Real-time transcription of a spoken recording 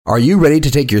Are you ready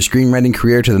to take your screenwriting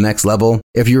career to the next level?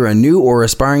 If you're a new or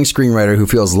aspiring screenwriter who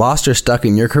feels lost or stuck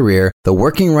in your career, the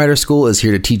Working Writer School is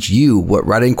here to teach you what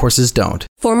writing courses don't.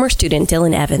 Former student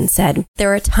Dylan Evans said,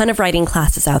 "There are a ton of writing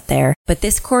classes out there, but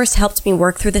this course helped me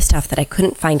work through the stuff that I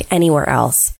couldn't find anywhere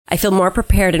else. I feel more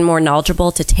prepared and more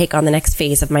knowledgeable to take on the next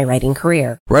phase of my writing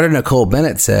career." Writer Nicole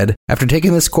Bennett said, "After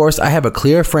taking this course, I have a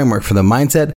clear framework for the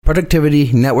mindset, productivity,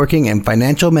 networking, and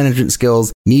financial management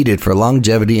skills needed for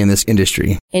longevity in this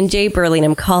industry." And Jay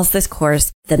Burlingham calls this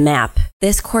course the map.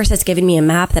 "This course has given me a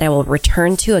map that I will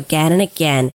return to again and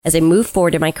again as I move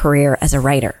forward in my career as a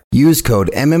writer." Use code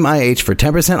MMIH for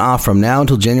 10% off from now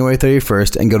until January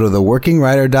 31st and go to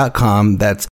theworkingwriter.com.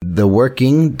 That's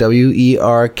theworking,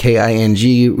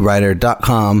 WERKING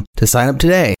writer.com to sign up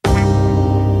today.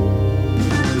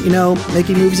 You know,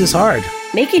 making movies is hard.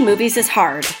 Making movies is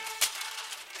hard.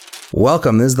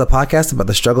 Welcome. This is the podcast about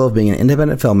the struggle of being an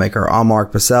independent filmmaker. I'm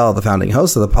Mark Purcell, the founding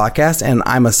host of the podcast, and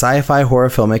I'm a sci-fi horror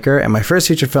filmmaker, and my first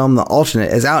feature film, The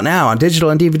Alternate, is out now on digital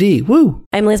and DVD. Woo!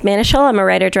 I'm Liz Manischel. I'm a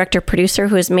writer, director, producer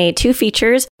who has made 2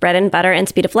 features, Bread and Butter and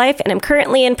Speed of Life, and I'm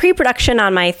currently in pre-production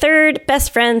on my 3rd,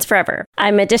 Best Friends Forever.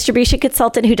 I'm a distribution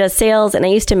consultant who does sales, and I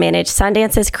used to manage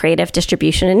Sundance's creative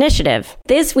distribution initiative.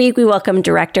 This week, we welcome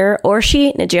director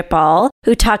Orsi Nagypal,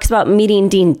 who talks about meeting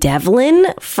Dean Devlin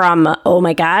from, oh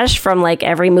my gosh, from like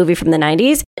every movie from the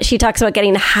 90s. She talks about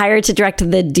getting hired to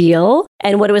direct The Deal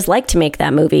and what it was like to make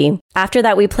that movie. After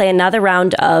that, we play another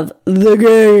round of The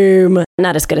Game.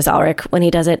 Not as good as Ulrich when he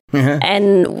does it.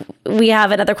 And we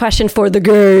have another question for The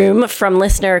Game from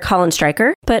listener Colin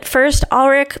Stryker. But first,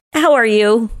 Ulrich, how are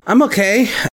you? I'm okay.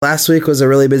 Last week was a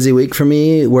really busy week for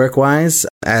me, work-wise,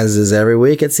 as is every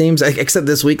week, it seems. Except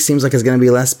this week seems like it's going to be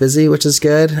less busy, which is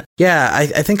good. Yeah,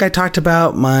 I think I talked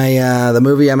about my the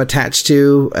movie I'm attached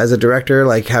to as a director,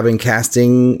 like having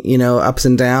casting, ups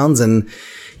and downs. And,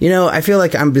 I feel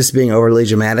like I'm just being overly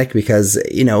dramatic because,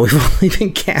 we've only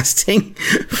been casting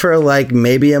for like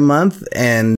maybe a month.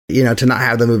 And, to not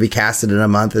have the movie casted in a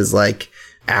month is like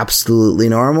absolutely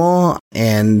normal,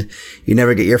 and you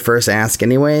never get your first ask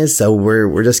anyways, so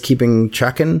we're just keeping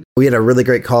trucking. We had a really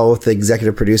great call with the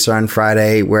executive producer on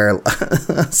Friday where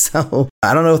so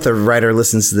I don't know if the writer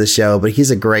listens to the show, but he's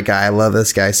a great guy. I love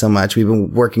this guy so much. We've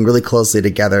been working really closely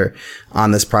together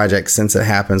on this project since it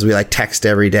happens. We like text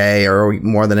every day or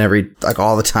more than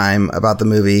all the time about the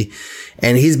movie.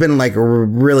 And he's been like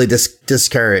really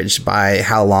discouraged by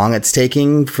how long it's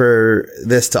taking for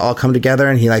this to all come together.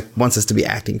 And he like wants us to be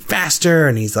acting faster.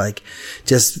 And he's like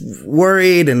just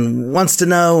worried and wants to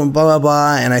know and blah, blah,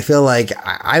 blah. And I feel like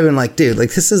I've been like, dude,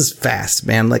 like this is fast,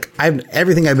 man. Like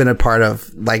everything I've been a part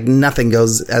of, like nothing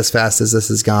goes as fast as this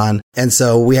has gone. And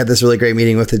so we had this really great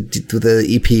meeting with the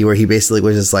EP where he basically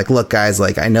was just like, look, guys,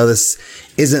 like I know this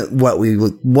isn't what we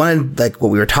wanted, like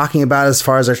what we were talking about as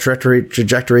far as our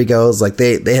trajectory goes. Like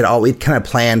we kind of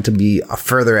planned to be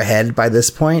further ahead by this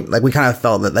point. Like we kind of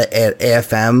felt that at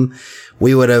AFM,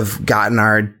 we would have gotten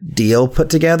our deal put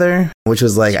together, which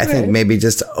was like, sure. I think maybe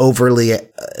just overly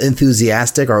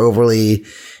enthusiastic or overly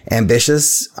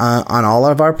ambitious on all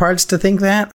of our parts to think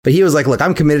that. But he was like, look,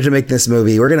 I'm committed to make this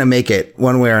movie. We're going to make it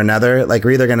one way or another. Like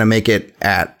we're either going to make it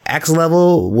at X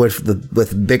level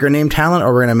with bigger name talent,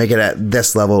 or we're going to make it at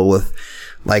this level with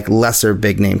like lesser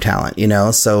big name talent,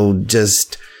 So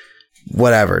just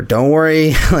whatever. Don't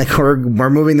worry. Like we're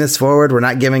moving this forward. We're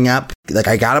not giving up. Like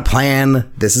I got a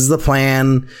plan. This is the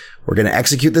plan. We're going to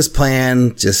execute this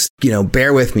plan. Just,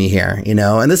 bear with me here,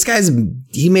 and this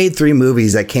he made 3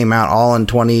 movies that came out all in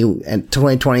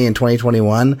 2020 and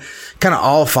 2021, kind of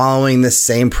all following this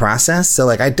same process. So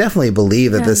like, I definitely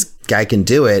believe that this guy can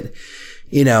do it,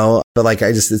 but like,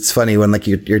 it's funny when like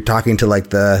you're talking to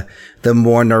like the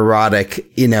more neurotic,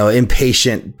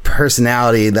 impatient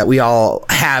personality that we all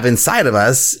have inside of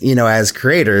us, as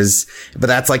creators, but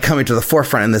that's like coming to the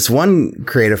forefront in this one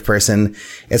creative person.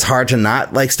 It's hard to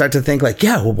not like start to think like,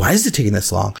 yeah, well, why is it taking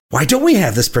this long? Why don't we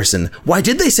have this person? Why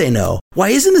did they say no? Why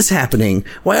isn't this happening?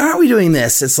 Why aren't we doing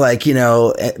this? It's like,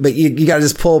 but you got to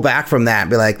just pull back from that and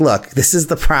be like, look, this is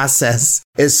the process.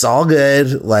 It's all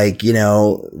good. Like,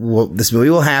 this movie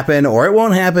will happen or it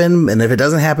won't happen. And if it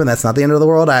doesn't happen, that's not the end of the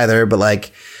world either. But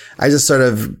like, I just sort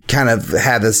of kind of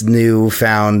had this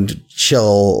newfound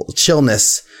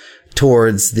chillness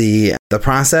towards the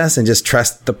process and just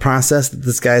trust the process that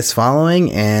this guy's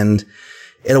following. And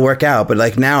it'll work out. But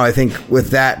like now I think with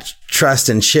that trust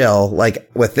and chill, like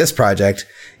with this project,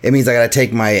 it means I got to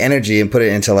take my energy and put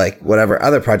it into like whatever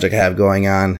other project I have going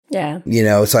on. Yeah. You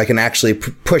know, so I can actually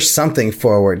push something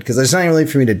forward, because there's nothing really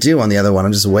for me to do on the other one.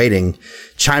 I'm just waiting,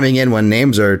 chiming in when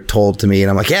names are told to me. And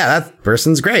I'm like, yeah, that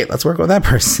person's great. Let's work with that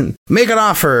person. Make an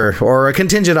offer or a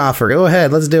contingent offer. Go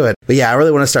ahead. Let's do it. But yeah, I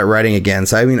really want to start writing again.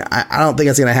 So I mean, I don't think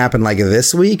it's going to happen like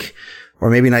this week, or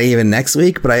maybe not even next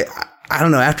week, but I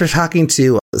don't know. After talking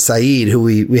to Saeed, who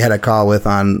we had a call with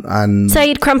on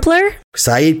Saeed Crumpler,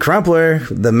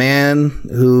 the man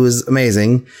who's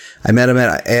amazing. I met him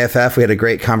at AFF. We had a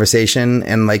great conversation,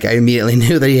 and like I immediately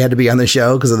knew that he had to be on the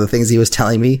show because of the things he was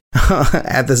telling me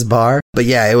at this bar. But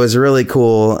yeah, it was really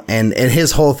cool. And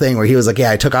his whole thing where he was like,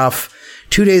 yeah, I took off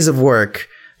 2 days of work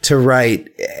to write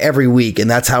every week. And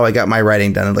that's how I got my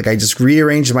writing done. Like I just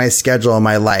rearranged my schedule and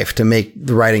my life to make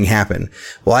the writing happen.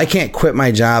 Well, I can't quit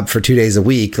my job for 2 days a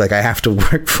week. Like I have to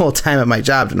work full time at my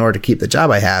job in order to keep the job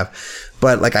I have.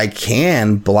 But like I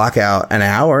can block out an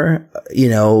hour, you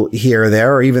know, here or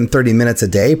there, or even 30 minutes a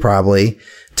day probably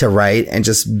to write and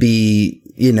just be,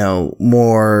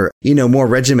 more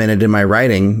regimented in my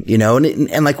writing,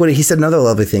 and like what he said, another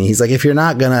lovely thing. He's like, if you're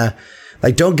not gonna,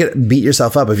 like, don't beat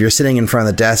yourself up if you're sitting in front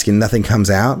of the desk and nothing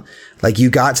comes out. Like, you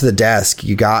got to the desk,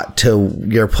 you got to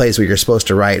your place where you're supposed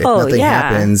to write. If nothing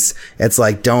happens, it's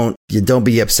like, don't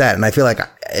be upset. And I feel like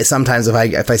sometimes if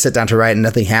I sit down to write and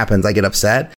nothing happens, I get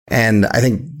upset. And I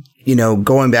think,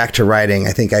 going back to writing,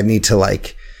 I think I need to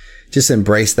like just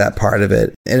embrace that part of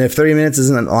it. And if 30 minutes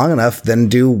isn't long enough, then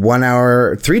do 1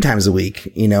 hour 3 times a week,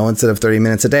 instead of 30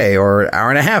 minutes a day, or an hour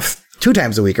and a half 2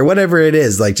 times a week, or whatever it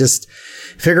is. Like, just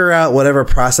figure out whatever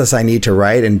process I need to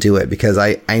write and do it, because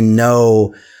I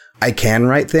know I can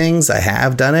write things. I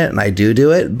have done it and I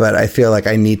do it, but I feel like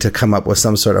I need to come up with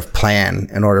some sort of plan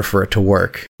in order for it to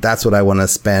work. That's what I want to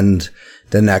spend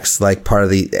the next like part of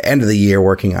the end of the year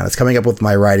working on. It's coming up with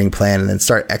my writing plan and then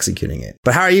start executing it.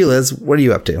 But how are you, Liz? What are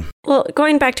you up to? Well,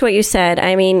 going back to what you said,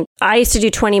 I mean, I used to do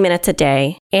 20 minutes a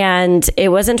day, and it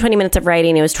wasn't 20 minutes of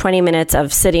writing. It was 20 minutes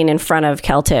of sitting in front of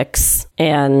Celtics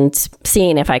and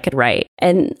seeing if I could write.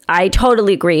 And I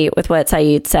totally agree with what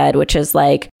Saeed said, which is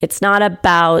like, it's not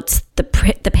about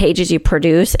the pages you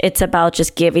produce. It's about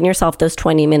just giving yourself those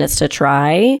 20 minutes to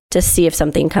try to see if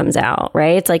something comes out,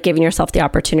 right? It's like giving yourself the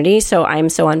opportunity. So I'm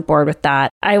so on board with that.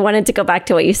 I wanted to go back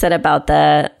to what you said about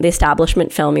the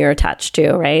establishment film you're attached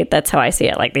to, right? That's how I see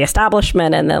it, like the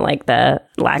establishment and then like the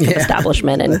lack of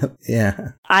establishment. And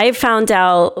yeah, I found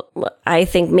out, I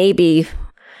think maybe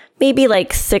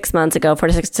like 6 months ago, 4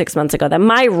 to 6 months ago, that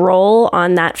my role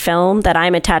on that film that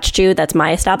I'm attached to, that's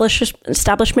my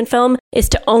establishment film, is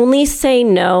to only say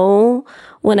no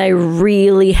when I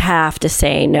really have to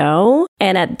say no.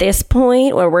 And at this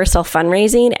point where we're still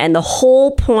fundraising, and the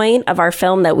whole point of our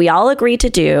film that we all agreed to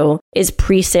do is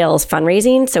pre-sales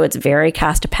fundraising. So it's very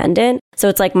cast dependent. So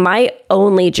it's like my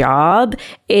only job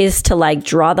is to like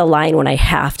draw the line when I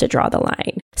have to draw the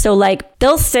line. So like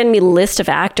they'll send me a list of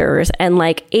actors, and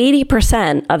like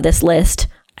 80% of this list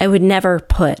I would never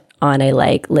put on a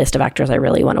like list of actors I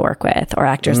really want to work with, or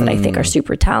actors that I think are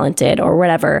super talented or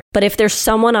whatever. But if there's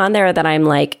someone on there that I'm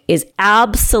like is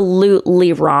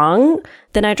absolutely wrong,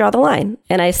 then I draw the line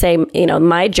and I say,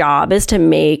 my job is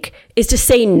to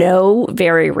say no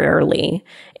very rarely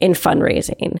in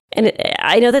fundraising. And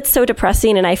I know that's so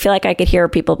depressing. And I feel like I could hear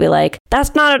people be like,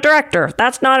 that's not a director.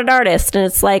 That's not an artist. And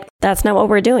it's like, that's not what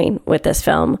we're doing with this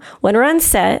film. When we're on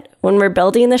set, when we're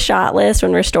building the shot list,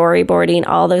 when we're storyboarding,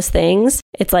 all those things,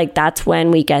 it's like, that's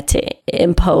when we get to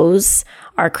impose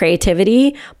our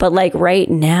creativity. But like right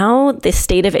now, the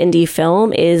state of indie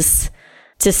film is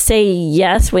to say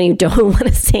yes when you don't want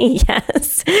to say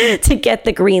yes to get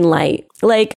the green light.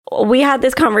 Like, we had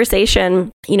this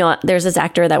conversation, there's this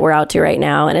actor that we're out to right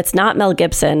now, and it's not Mel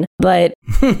Gibson, but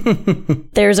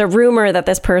there's a rumor that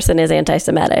this person is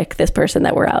anti-Semitic, this person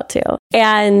that we're out to.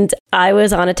 And I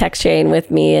was on a text chain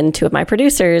with me and 2 of my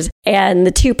producers, and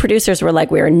the 2 producers were like,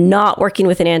 we're not working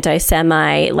with an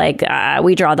anti-Semite, like,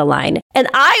 we draw the line. And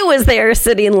I was there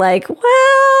sitting like, well,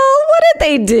 what did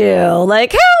they do?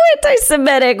 Like, how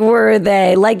anti-Semitic were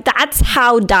they? Like, that's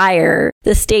how dire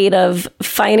the state of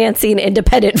financing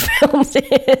independent films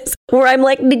is, where I'm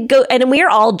like, and we're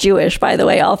all Jewish, by the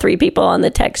way, all 3 people on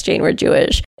the text chain were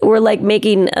Jewish. We're like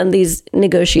making these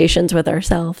negotiations with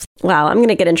ourselves. Wow, I'm going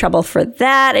to get in trouble for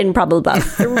that in probably about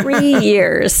 3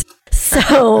 years.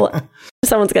 So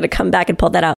someone's going to come back and pull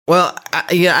that out. Well,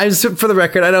 for the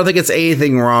record, I don't think it's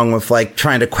anything wrong with like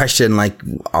trying to question like,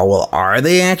 oh, well, are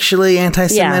they actually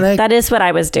anti-Semitic? Yeah, that is what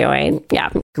I was doing. Yeah.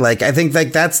 Like, I think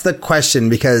like that's the question,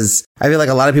 because I feel like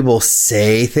a lot of people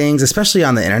say things, especially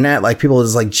on the internet, like people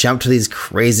just like jump to these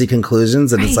crazy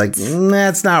conclusions and it's like,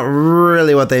 that's not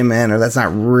really what they meant, or that's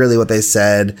not really what they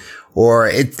said. Or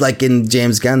it's like in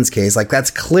James Gunn's case, like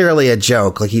that's clearly a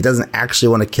joke. Like he doesn't actually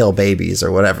want to kill babies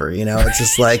or whatever, you know, it's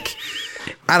just like,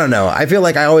 I don't know. I feel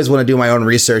like I always want to do my own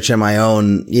research and my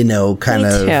own, you know, kind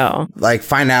of like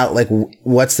find out like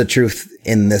what's the truth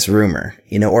in this rumor,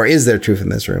 you know, or is there truth in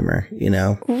this rumor, you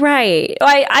know? Right.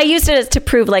 I used it as to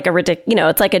prove like a you know,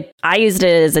 it's like I used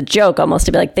it as a joke almost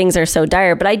to be like, things are so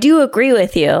dire. But I do agree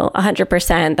with you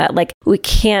 100% that like we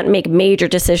can't make major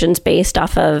decisions based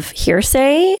off of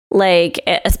hearsay, like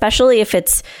especially if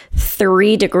it's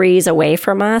 3 degrees away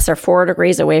from us or 4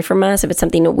 degrees away from us, if it's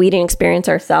something that we didn't experience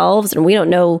ourselves and we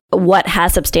don't know what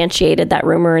has substantiated that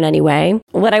rumor in any way.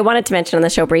 What I wanted to mention on the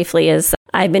show briefly is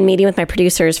I've been meeting with my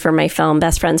producers for my film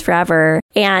Best Friends Forever,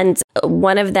 and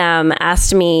one of them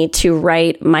asked me to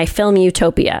write my film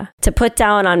utopia, to put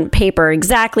down on paper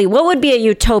exactly what would be a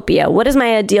utopia, what is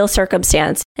my ideal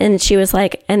circumstance. And she was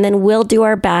like, and then we'll do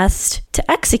our best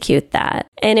to execute that.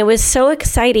 And it was so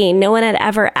exciting. No one had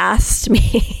ever asked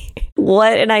me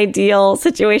what an ideal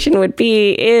situation would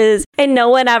be and no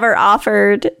one ever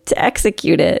offered to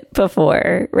execute it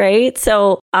before, right?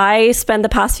 So I spent the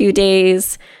past few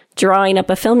days drawing up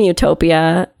a film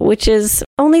utopia, which is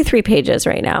only 3 pages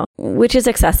right now, which is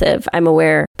excessive, I'm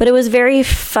aware. But it was very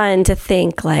fun to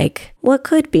think like, what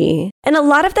could be? And a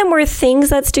lot of them were things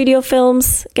that studio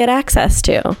films get access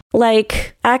to,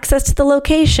 like access to the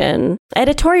location,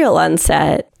 editorial on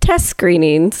set, test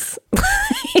screenings,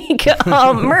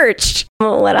 merch.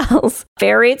 What else?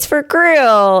 Fair rates for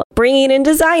crew, bringing in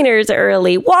designers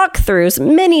early, walkthroughs,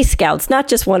 mini scouts, not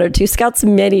just 1 or 2 scouts,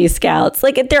 mini scouts.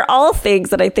 Like they're all things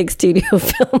that I think studio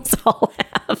films all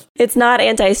have. It's not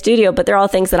anti-studio, but they're all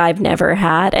things that I've never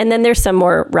had. And then there's some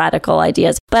more radical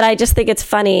ideas. But I just think it's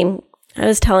funny. I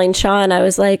was telling Sean, I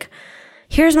was like,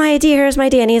 here's my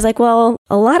idea. And he's like, well,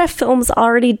 a lot of films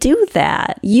already do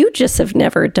that. You just have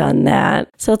never done that.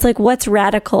 So it's like, what's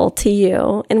radical to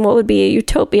you? And what would be a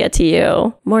utopia to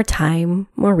you? More time,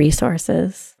 more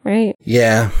resources, right?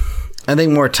 Yeah. I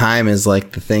think more time is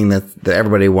like the thing that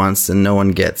everybody wants and no one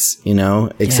gets, you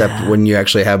know, except when you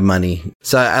actually have money.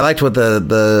 So I liked what the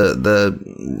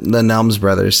Nelms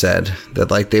brothers said,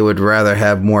 that like they would rather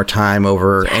have more time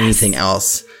over anything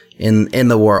else in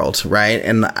the world, right?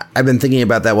 And I've been thinking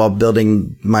about that while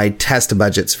building my test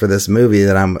budgets for this movie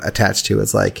that I'm attached to.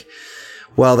 It's like,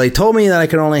 well, they told me that I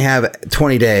could only have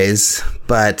 20 days,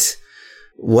 but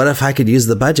what if I could use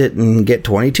the budget and get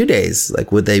 22 days?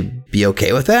 Like, would they be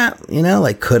okay with that? You know,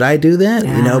 like, could I do that?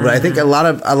 Yeah. You know, but I think a lot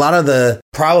of the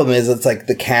problem is it's like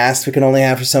the cast we can only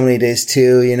have for so many days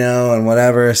too, you know, and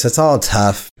whatever. So it's all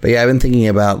tough. But yeah, I've been thinking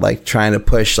about like trying to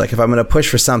push, like if I'm going to push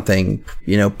for something,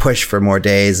 you know, push for more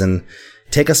days and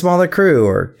take a smaller crew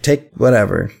or take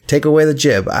away the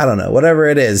jib. I don't know, whatever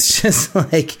it is, just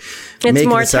like it's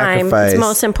more time. It's the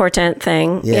most important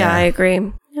thing. Yeah, I agree.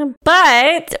 Yeah.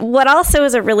 But what also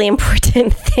is a really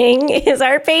important thing is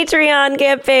our Patreon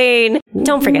campaign.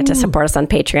 Don't forget to support us on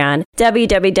Patreon.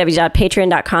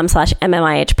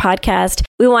 www.patreon.com/MMIH podcast.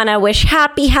 We want to wish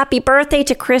happy birthday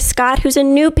to Chris Scott, who's a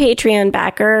new Patreon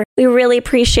backer. We really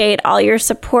appreciate all your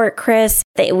support, Chris.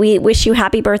 We wish you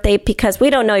happy birthday because we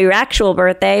don't know your actual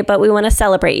birthday, but we want to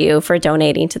celebrate you for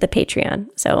donating to the Patreon.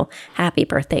 So happy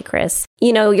birthday, Chris.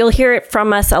 You know, you'll hear it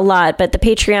from us a lot, but the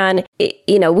Patreon,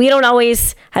 you know, we don't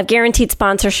always have guaranteed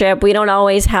sponsorship. We don't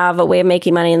always have a way of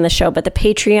making money in the show, but the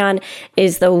Patreon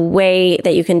is the way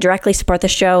that you can directly support the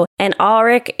show. And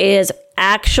Ulrich is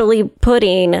actually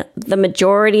putting the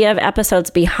majority of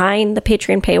episodes behind the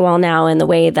Patreon paywall now in the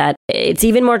way that it's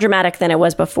even more dramatic than it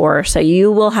was before. So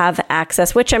you will have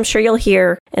access, which I'm sure you'll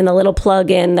hear in the little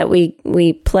plug-in that we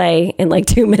play in like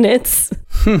 2 minutes.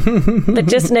 But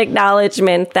just an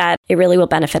acknowledgement that it really will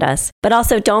benefit us. But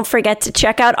also don't forget to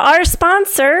check out our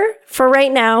sponsor for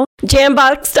right now,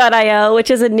 Jambox.io,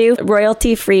 which is a new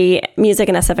royalty-free music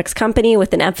and SFX company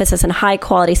with an emphasis on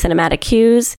high-quality cinematic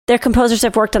cues. Their composers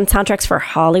have worked on soundtracks for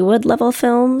Hollywood-level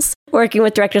films, working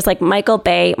with directors like Michael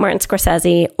Bay, Martin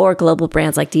Scorsese, or global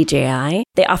brands like DJI.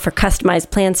 They offer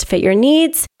customized plans to fit your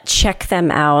needs. Check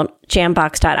them out,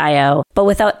 Jambox.io. But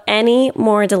without any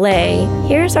more delay,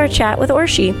 here's our chat with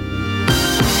Orsi.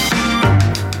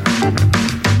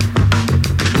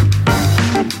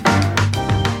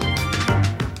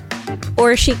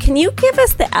 Orsi, can you give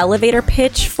us the elevator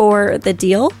pitch for the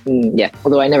deal? Yeah,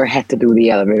 although I never had to do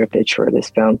the elevator pitch for this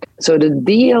film. So the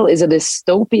deal is a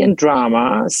dystopian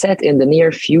drama set in the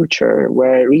near future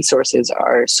where resources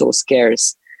are so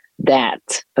scarce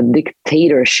that a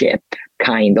dictatorship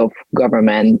kind of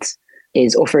government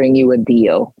is offering you a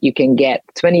deal. You can get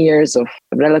 20 years of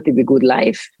relatively good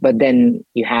life, but then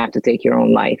you have to take your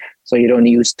own life, so you don't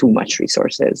use too much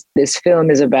resources. This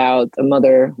film is about a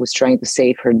mother who's trying to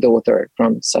save her daughter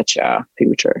from such a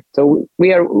future. So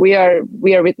we are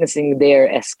witnessing their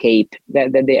escape,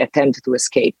 that they attempt to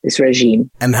escape this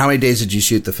regime. And how many days did you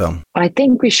shoot the film? I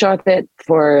think we shot it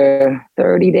for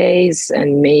 30 days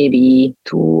and maybe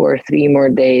 2 or 3 more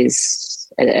days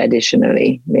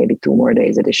additionally, maybe 2 more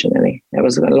days additionally. That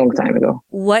was a long time ago.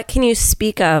 What can you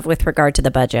speak of with regard to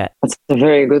the budget? That's a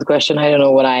very good question. I don't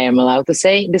know what I am allowed to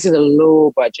say. This is a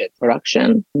low budget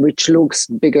production, which looks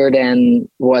bigger than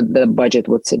what the budget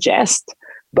would suggest.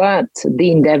 But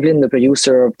Dean Devlin, the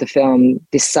producer of the film,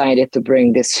 decided to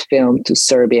bring this film to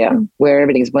Serbia, where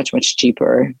everything is much, much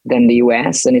cheaper than the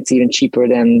US, and it's even cheaper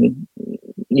than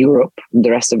Europe,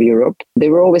 the rest of Europe. They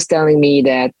were always telling me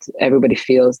that everybody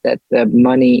feels that the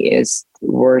money is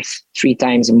worth 3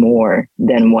 times more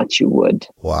than what you would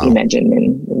imagine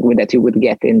that you would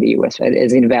get in the US,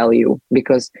 as in value,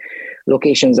 because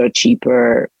locations are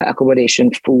cheaper,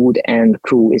 accommodation, food, and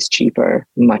crew is cheaper,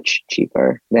 much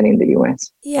cheaper than in the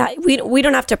US. Yeah, we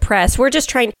don't have to press. We're just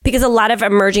trying, because a lot of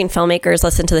emerging filmmakers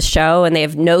listen to the show and they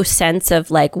have no sense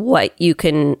of like what you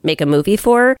can make a movie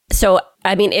for. So,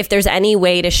 I mean, if there's any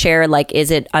way to share, like, is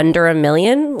it under $1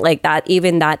 million? Like that,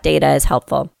 even that data is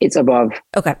helpful. It's above.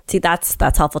 Okay. See, that's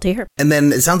helpful to hear. And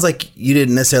then it sounds like you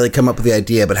didn't necessarily come up with the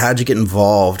idea, but how'd you get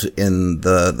involved in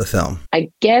the film?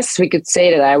 I guess we could say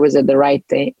that I was at the right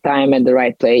time at the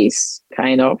right place,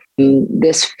 kind of.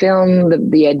 This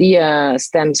film, the idea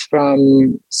stems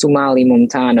from Sumali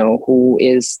Montano, who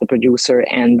is the producer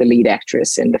and the lead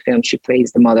actress in the film. She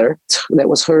plays the mother. That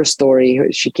was her story.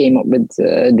 She came up with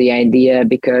the idea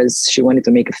because she wanted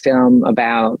to make a film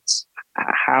about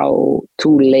how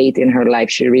too late in her life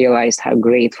she realized how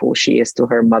grateful she is to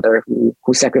her mother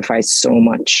who sacrificed so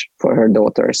much for her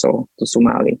daughter, so to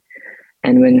Sumali.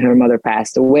 And when her mother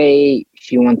passed away,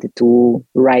 she wanted to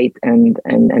write and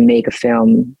make a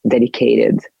film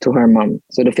dedicated to her mom.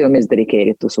 So the film is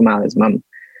dedicated to Sumali's mom.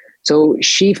 So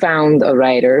she found a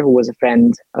writer who was a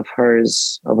friend of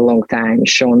hers of a long time,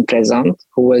 Sean Prezant,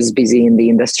 who was busy in the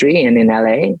industry and in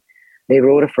LA. They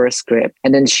wrote a first script,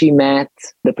 and then she met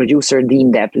the producer,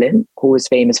 Dean Devlin, who was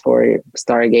famous for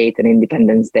Stargate and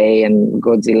Independence Day and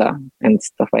Godzilla and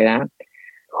stuff like that,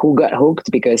 who got hooked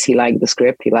because he liked the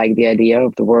script, he liked the idea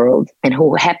of the world, and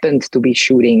who happened to be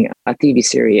shooting a TV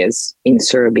series in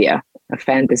Serbia, a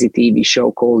fantasy TV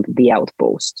show called The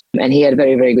Outpost. And he had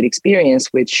very, very good experience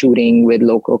with shooting with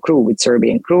local crew, with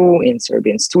Serbian crew in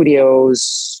Serbian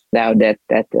studios. Now that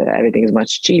everything is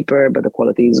much cheaper, but the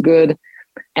quality is good.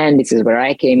 And this is where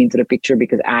I came into the picture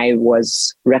because I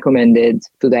was recommended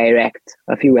to direct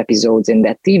a few episodes in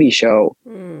that TV show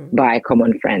by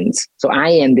common friends. So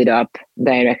I ended up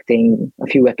directing a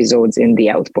few episodes in The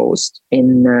Outpost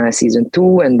in season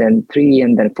 2 and then 3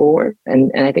 and then 4.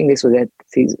 And I think this was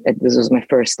this was my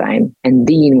first time. And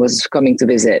Dean was coming to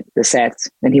visit the set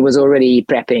and he was already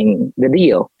prepping the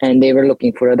deal. And they were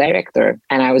looking for a director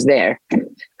and I was there.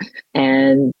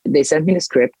 And they sent me the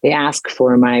script. They asked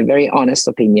for my very honest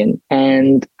opinion.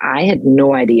 And I had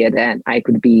no idea that I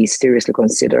could be seriously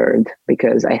considered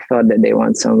because I thought that they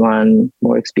want someone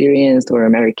more experienced or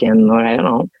American or I don't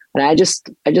know. And I just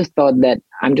thought that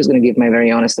I'm just going to give my very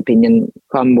honest opinion,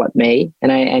 come what may.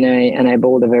 And I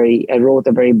wrote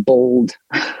a very bold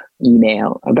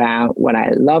email about what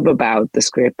I love about the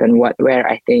script and where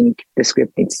I think the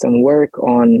script needs some work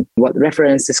on, what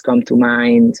references come to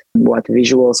mind, what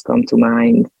visuals come to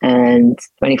mind. And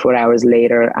 24 hours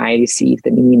later, I received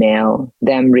an email,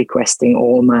 them requesting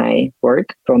all my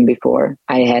work from before.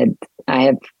 I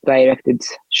have directed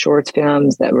short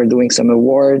films that were doing some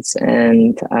awards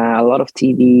and a lot of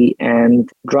TV and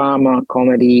drama,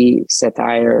 comedy,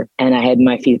 satire. And I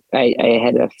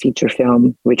had a feature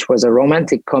film, which was a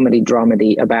romantic comedy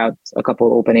dramedy about a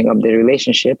couple opening up their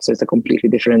relationship. So it's a completely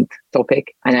different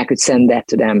topic. And I could send that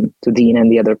to them, to Dean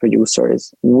and the other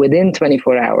producers. Within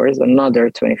 24 hours, another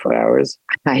 24 hours,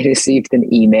 I received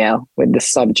an email with the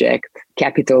subject,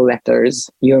 capital letters,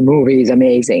 "Your movie is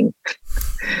amazing."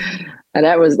 And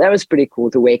that was pretty cool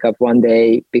to wake up one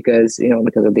day because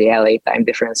of the LA time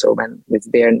difference. So when it's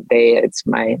their day, it's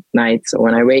my night. So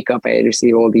when I wake up, I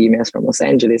receive all the emails from Los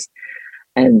Angeles.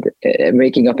 And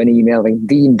waking up an email like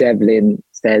Dean Devlin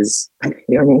says,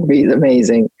 "Your movie is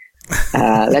amazing.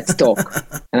 Let's talk."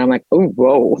 And I'm like, "Oh,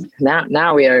 whoa!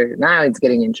 Now it's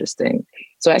getting interesting."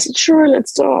 So I said, "Sure,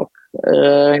 let's talk."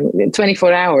 In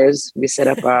 24 hours, we set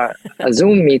up a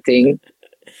Zoom meeting.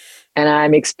 And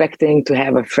I'm expecting to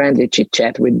have a friendly chit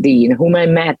chat with Dean, whom I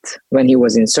met when he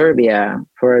was in Serbia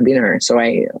for a dinner. So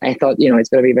I thought, it's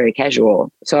going to be very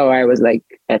casual. So I was like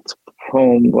at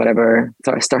home, whatever,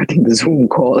 starting the Zoom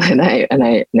call, and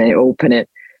I open it,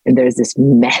 and there's this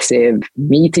massive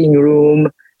meeting room,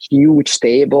 huge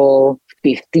table,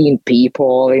 15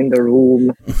 people in the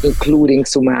room, including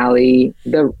Somali,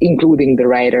 including the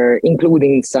writer,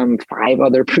 including some 5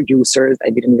 other producers. I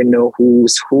didn't even know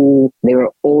who's who. They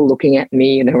were all looking at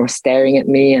me and they were staring at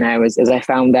me. And as I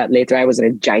found out later, I was on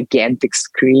a gigantic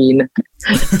screen.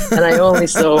 And I only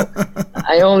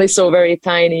saw very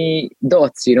tiny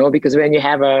dots, because when you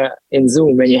have in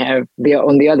Zoom, when you have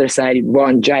on the other side,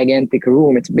 one gigantic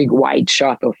room, it's a big wide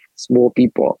shot of small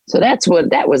people. So that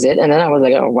was it. And then I was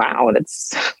like, oh, wow, that's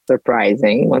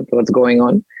surprising. What's going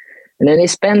on? And then they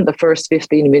spent the first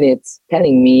 15 minutes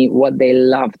telling me what they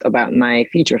loved about my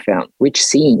feature film, which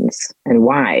scenes and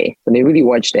why. So they really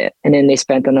watched it. And then they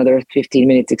spent another 15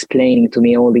 minutes explaining to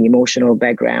me all the emotional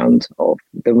background of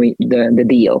the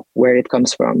deal, where it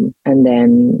comes from. And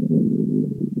then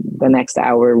the next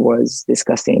hour was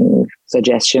discussing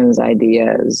suggestions,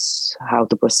 ideas, how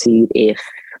to proceed if.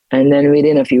 And then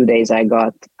within a few days, I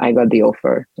got the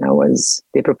offer.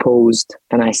 They proposed,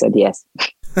 and I said yes.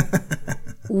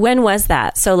 When was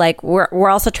that? So we're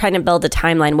also trying to build a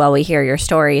timeline while we hear your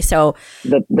story. So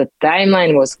the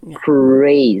timeline was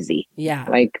crazy. Yeah.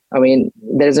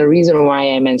 There's a reason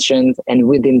why I mentioned and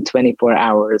within 24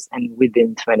 hours and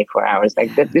within 24 hours.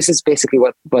 This is basically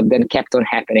what then kept on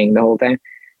happening the whole time.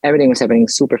 Everything was happening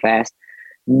super fast.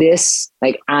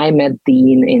 I met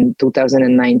Dean in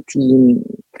 2019,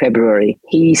 February.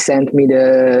 He sent me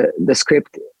the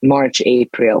script March,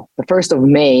 April. The 1st of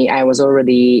May, I was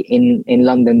already in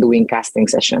London doing casting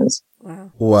sessions.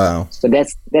 Wow. So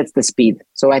that's the speed.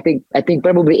 So I think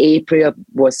probably April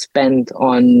was spent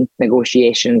on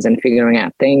negotiations and figuring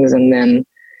out things. And then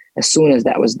as soon as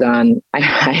that was done,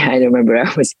 I remember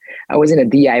I was in a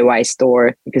DIY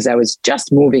store because I was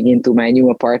just moving into my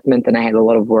new apartment and I had a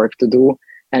lot of work to do.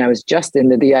 And I was just in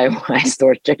the DIY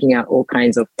store checking out all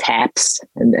kinds of taps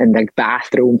and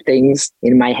bathroom things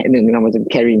in my head. And I was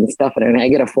carrying stuff. And I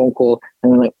get a phone call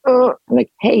and I'm like, oh,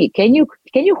 hey, can you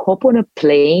hop on a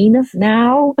plane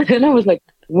now? And I was like,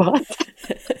 what?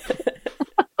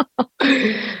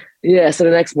 Yeah, so the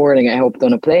next morning I hopped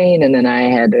on a plane and then I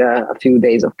had a few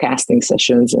days of casting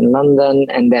sessions in London.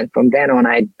 And then from then on,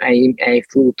 I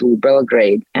flew to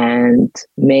Belgrade, and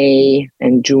May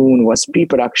and June was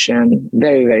pre-production,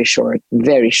 very short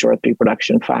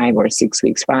pre-production, 5 or 6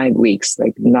 weeks, 5 weeks,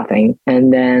 like nothing.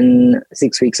 And then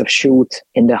 6 weeks of shoot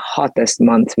in the hottest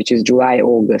month, which is July,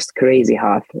 August, crazy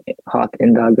hot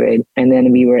in Belgrade. And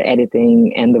then we were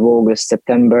editing end of August,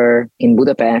 September in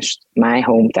Budapest, my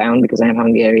hometown, because I'm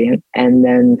Hungarian. And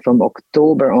then from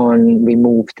October on, we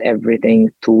moved everything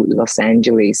to Los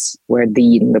Angeles, where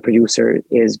Dean, the producer,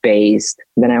 is based.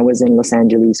 Then I was in Los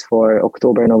Angeles for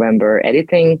October, November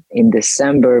editing. In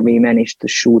December, we managed to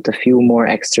shoot a few more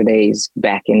extra days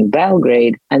back in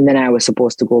Belgrade. And then I was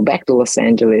supposed to go back to Los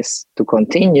Angeles to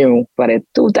continue. But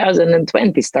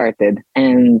 2020 started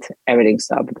and everything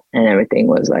stopped and everything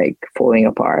was falling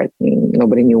apart. And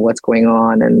nobody knew what's going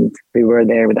on. And we were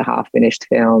there with a half-finished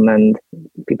film and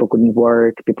people couldn't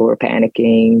work. People were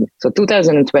panicking. So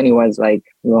 2020 was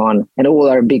gone. And all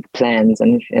our big plans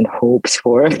and hopes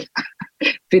for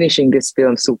finishing this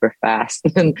film super fast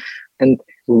and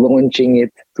launching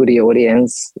it to the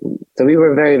audience. So we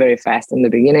were very, very fast in the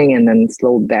beginning and then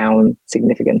slowed down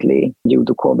significantly due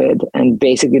to COVID. And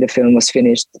basically the film was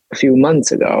finished a few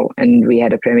months ago and we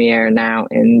had a premiere now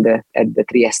at the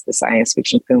Trieste Science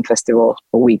Fiction Film Festival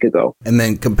a week ago. And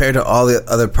then compared to all the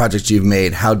other projects you've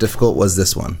made, how difficult was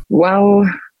this one? Well,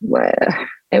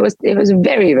 it was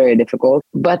very, very difficult,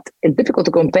 but it's difficult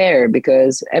to compare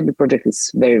because every project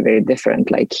is very, very different.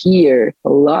 Here, a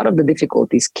lot of the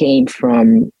difficulties came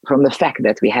from the fact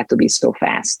that we had to be so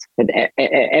fast, that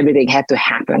everything had to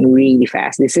happen really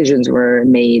fast. Decisions were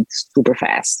made super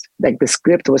fast. The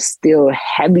script was still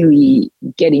heavily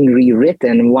getting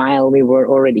rewritten while we were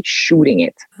already shooting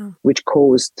it, which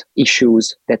caused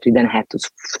issues that we then had to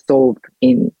solve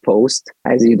in post,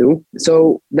 as you do.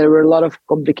 So there were a lot of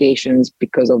complications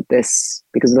because of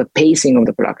the pacing of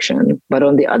the production. But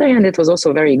on the other hand, it was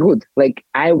also very good.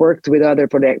 I worked with other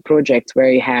projects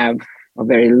where you have a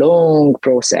very long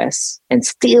process and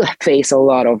still face a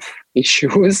lot of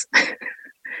issues.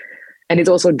 And it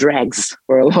also drags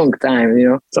for a long time,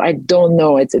 So I don't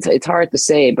know. It's hard to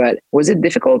say, but was it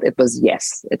difficult? It was,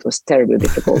 yes. It was terribly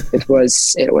difficult. It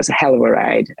was a hell of a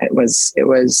ride. It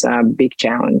was a big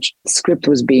challenge. The script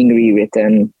was being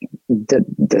rewritten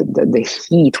the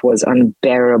heat was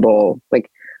unbearable. Like,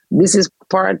 this is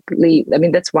partly, I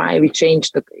mean, that's why we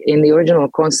changed in the original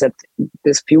concept,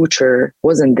 this future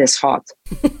wasn't this hot,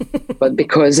 but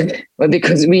because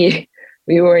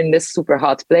we were in this super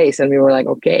hot place, and we were like,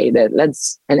 okay, that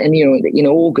let's, and you know, in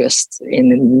August, in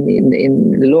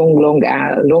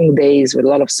long days with a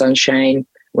lot of sunshine,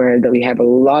 where we have a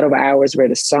lot of hours where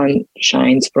the sun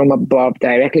shines from above,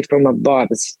 directly from above.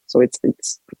 So it's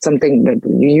something that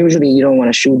you don't want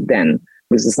to shoot then,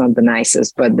 because it's not the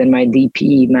nicest. But then my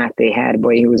DP, Matt,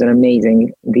 he was an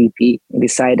amazing DP,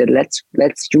 decided let's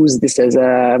use this as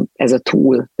a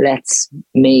tool. Let's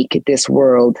make this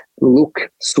world look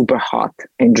super hot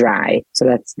and dry. So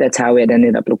that's how it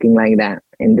ended up looking like that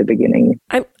in the beginning.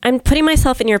 I'm putting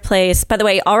myself in your place. By the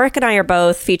way, Ulrich and I are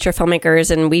both feature filmmakers,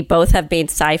 and we both have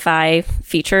made sci-fi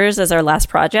features as our last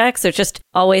project. So it's just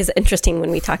always interesting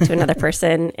when we talk to another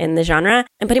person in the genre.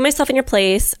 I'm putting myself in your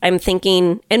place. I'm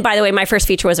thinking, and by the way, my first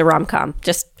feature was a rom-com,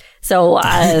 just so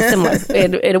similar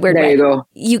in a weird way. There you go.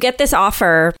 You get this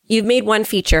offer. You've made one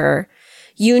feature.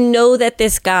 You know that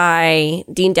this guy,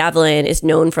 Dean Devlin, is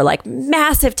known for like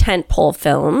massive tentpole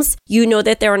films. You know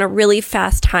that they're on a really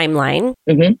fast timeline.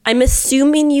 Mm-hmm. I'm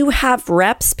assuming you have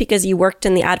reps because you worked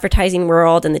in the advertising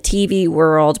world and the TV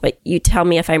world, but you tell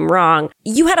me if I'm wrong.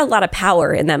 You had a lot of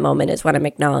power in that moment is what I'm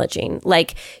acknowledging.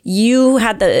 Like, you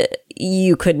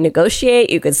could negotiate,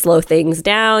 you could slow things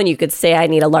down, you could say, I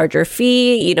need a larger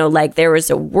fee. You know, like, there was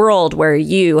a world where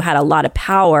you had a lot of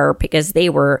power because they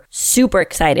were super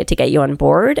excited to get you on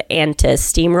board and to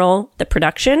steamroll the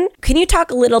production. Can you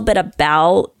talk a little bit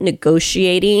about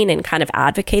negotiating and kind of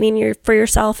advocating for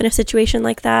yourself in a situation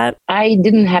like that? I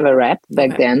didn't have a rep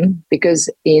back then, because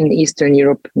in Eastern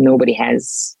Europe, nobody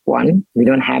has one. We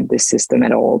don't have this system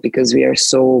at all, because we are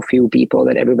so few people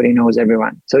that everybody knows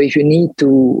everyone. So if you need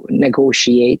to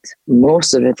negotiate,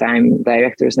 most of the time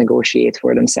directors negotiate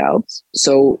for themselves.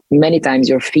 So many times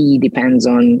your fee depends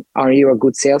on, are you a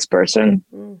good salesperson?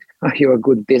 Are you a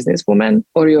good businesswoman,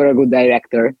 or you're a good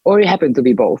director, or you happen to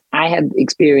be both? I had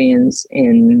experience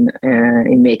in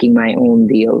making my own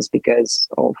deals because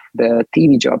of the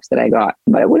TV jobs that I got,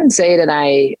 but I wouldn't say that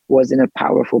I was in a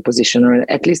powerful position, or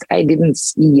at least I didn't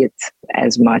see it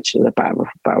as much as a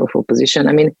powerful position.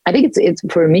 I mean, I think it's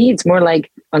for me, it's more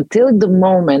like until the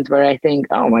moment where I think,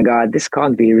 oh my God, this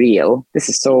can't be real. This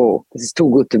is too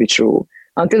good to be true.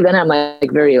 Until then, I'm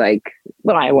very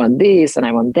well, I want this and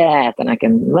I want that, and I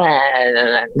can,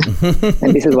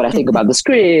 and this is what I think about the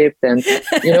script, and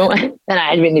and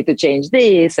I really need to change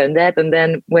this and that. And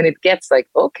then when it gets like,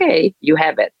 okay, you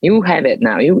have it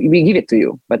now, we give it to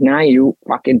you, but now you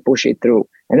fucking push it through.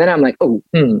 And then I'm like,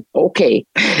 okay.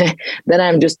 Then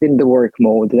I'm just in the work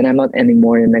mode. Then I'm not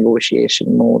anymore in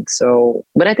negotiation mode. So,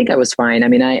 but I think I was fine. I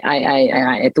mean,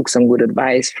 I took some good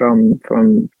advice from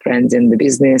friends in the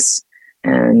business.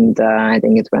 And I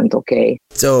think it went okay.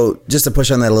 So just to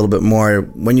push on that a little bit more,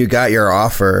 when you got your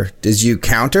offer, did you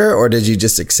counter or did you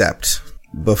just accept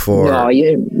before? No,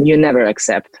 you never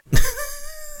accept.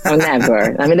 No,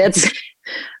 never. I mean,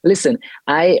 listen,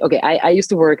 I used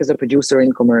to work as a producer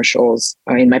in commercials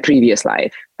in my previous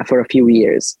life for a few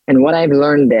years. And what I've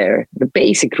learned there, the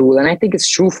basic rule, and I think it's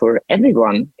true for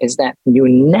everyone, is that you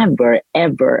never,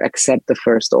 ever accept the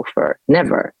first offer.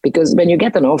 Never. Because when you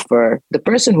get an offer, the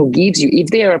person who gives you, if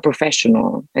they are a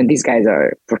professional, and these guys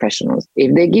are professionals,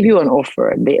 if they give you an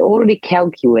offer, they already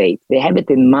calculate, they have it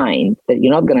in mind that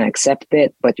you're not going to accept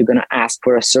it, but you're going to ask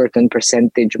for a certain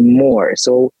percentage more.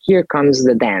 So here comes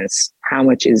the dance. How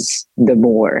much is the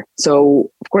more?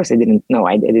 So of course I didn't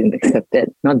accept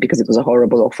it. Not because it was a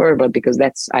horrible offer, but because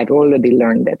I've already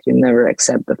learned that you never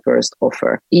accept the first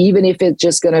offer. Even if it's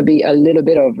just going to be a little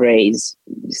bit of raise,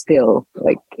 still,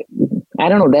 I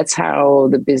don't know, that's how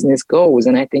the business goes.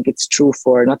 And I think it's true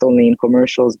for not only in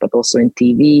commercials, but also in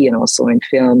TV and also in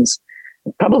films,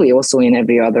 probably also in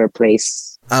every other place.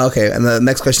 Okay, and the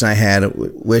next question I had,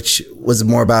 which was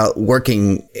more about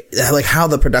working, like how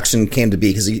the production came to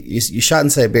be, because you shot in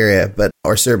Siberia,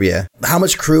 or Serbia. How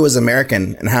much crew was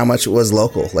American and how much was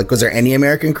local? Like, was there any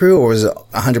American crew or was it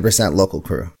 100% local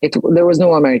crew? There was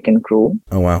no American crew.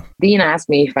 Oh, wow. Dean asked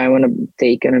me if I want to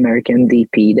take an American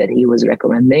DP that he was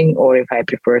recommending, or if I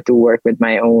prefer to work with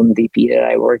my own DP that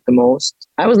I worked the most.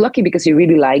 I was lucky because he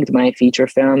really liked my feature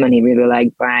film, and he really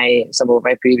liked some of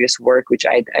my previous work, which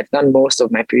I've done most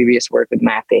of my previous work with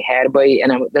Mate Herboy.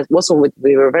 And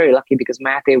we were very lucky because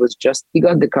Mate he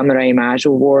got the Camera Image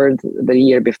Award the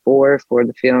year before for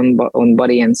the film on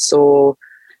Body and Soul,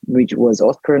 which was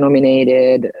Oscar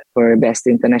nominated for Best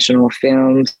International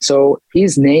Film. So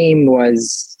his name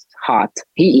was hot.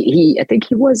 I think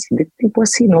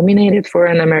was he nominated for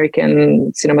an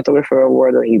American Cinematographer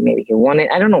Award, or maybe he won it?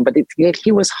 I don't know, but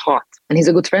he was hot, and he's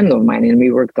a good friend of mine, and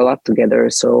we worked a lot together.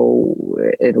 So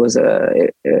it was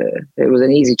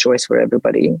an easy choice for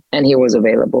everybody, and he was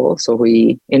available. So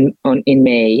in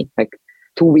May, like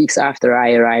 2 weeks after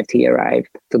I arrived, he arrived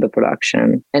to the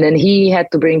production. And then he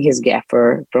had to bring his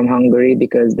gaffer from Hungary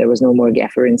because there was no more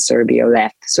gaffer in Serbia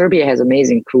left. Serbia has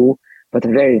amazing crew, but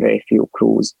very, very few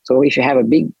crews. So if you have a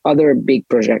other big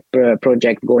project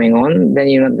going on, then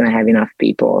you're not going to have enough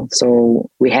people. So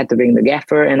we had to bring the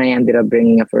gaffer, and I ended up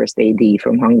bringing a first AD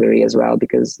from Hungary as well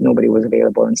because nobody was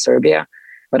available in Serbia.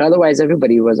 But otherwise, all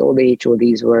the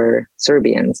HODs were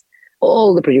Serbians.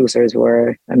 All the producers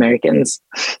were Americans,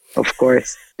 of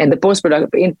course. And in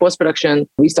post-production,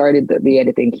 we started the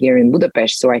editing here in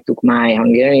Budapest. So I took my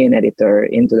Hungarian editor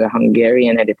into the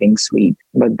Hungarian editing suite.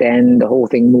 But then the whole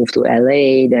thing moved to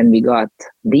LA. Then we got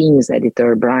Dean's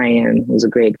editor, Brian, who's a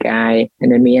great guy.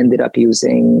 And then we ended up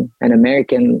using an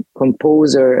American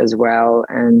composer as well.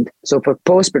 And so for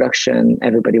post-production,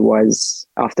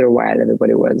 after a while,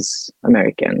 everybody was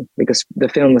American because the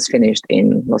film was finished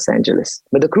in Los Angeles.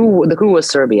 But the crew was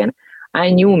Serbian. I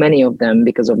knew many of them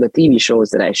because of the TV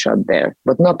shows that I shot there,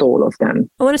 but not all of them.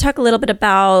 I want to talk a little bit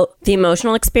about the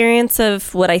emotional experience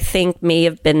of what I think may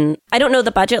have been, I don't know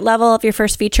the budget level of your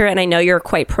first feature, and I know you're a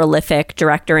quite prolific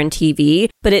director in TV,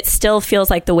 but it still feels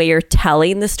like the way you're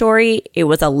telling the story, it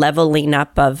was a leveling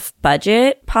up of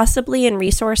budget, possibly, and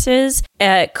resources.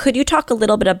 Could you talk a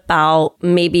little bit about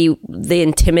maybe the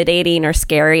intimidating or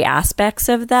scary aspects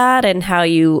of that and how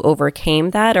you overcame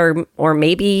that, or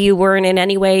maybe you weren't in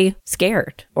any way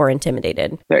scared or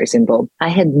intimidated? Very simple. I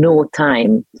had no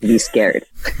time to be scared.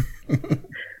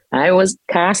 I was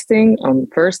casting on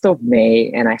 1st of May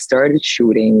and I started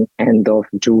shooting end of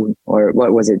June, or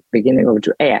what was it? Beginning of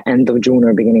June. Yeah, end of June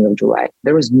or beginning of July.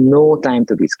 There was no time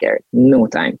to be scared. No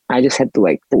time. I just had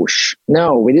to push.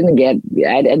 No, I didn't get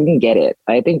it.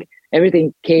 I think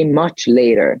everything came much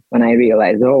later when I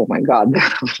realized, oh my God,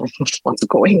 what's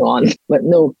going on? But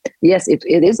no, yes, it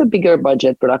is a bigger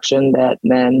budget production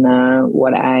than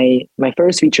my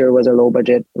first feature was a low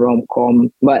budget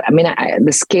rom-com. But I mean,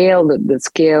 the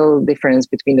scale difference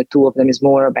between the two of them is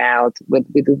more about with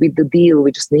the deal,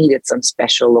 we just needed some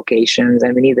special locations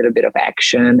and we needed a bit of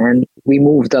action. And we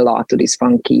moved a lot to these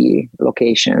funky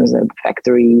locations and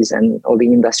factories and all the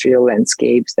industrial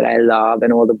landscapes that I love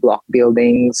and all the block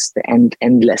buildings, and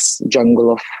endless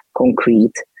jungle of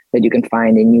concrete that you can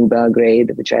find in New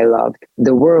Belgrade, which I loved.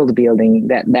 The world building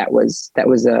that was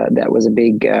a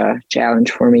big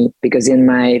challenge for me, because in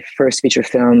my first feature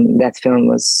film, that film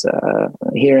was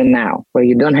here and now, where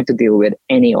you don't have to deal with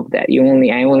any of that.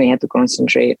 I only had to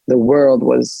concentrate. The world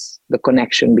was the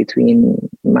connection between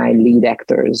my lead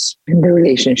actors and the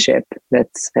relationship that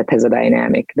has a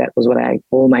dynamic. That was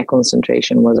all my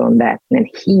concentration was on that. And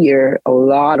here, a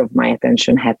lot of my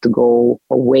attention had to go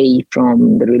away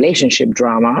from the relationship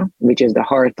drama, which is the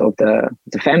heart of the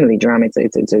family drama.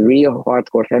 It's a real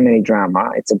hardcore family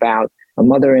drama. It's about a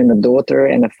mother and a daughter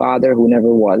and a father who never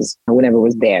was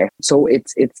there. So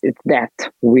it's that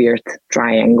weird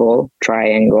triangle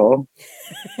of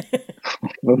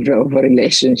a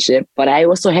relationship. But I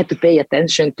also had to pay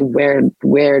attention to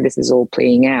where this is all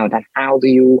playing out, and how do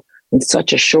you, in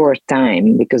such a short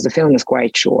time, because the film is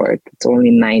quite short, it's only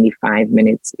 95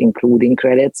 minutes, including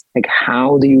credits.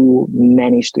 How do you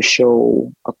manage to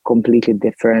show a completely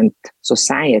different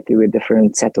society with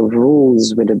different set of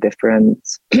rules, with a different,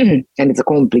 and it's a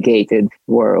complicated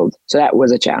world. So that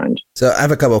was a challenge. So I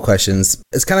have a couple of questions.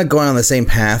 It's kind of going on the same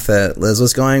path that Liz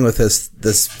was going with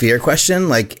this fear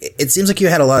question. It seems like you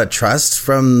had a lot of trust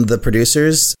from the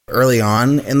producers early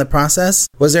on in the process.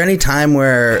 Was there any time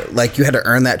where you had to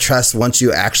earn that trust once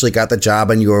you actually got the job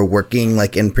and you were working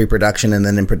in pre-production and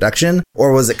then in production?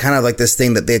 Or was it kind of this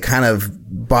thing that they kind of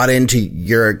bought into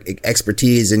your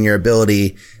expertise and your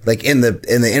ability in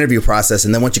the interview process,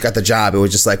 and then once you got the job, it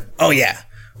was just oh yeah,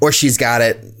 or she's got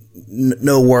it,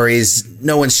 no worries,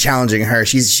 no one's challenging her,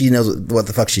 she knows what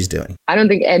the fuck she's doing? I don't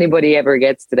think anybody ever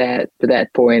gets to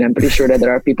that point. I'm pretty sure that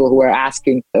there are people who are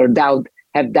asking or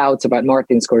have doubts about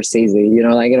Martin Scorsese,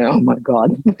 oh my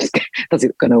God, how's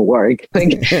it gonna work?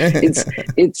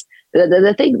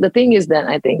 The thing is that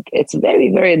I think it's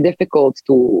very, very difficult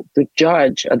to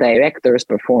judge a director's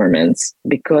performance,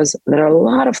 because there are a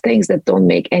lot of things that don't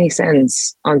make any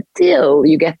sense until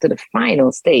you get to the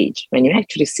final stage, when you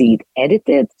actually see it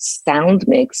edited, sound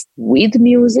mixed with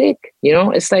music.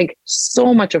 It's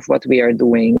so much of what we are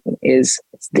doing it's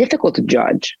difficult to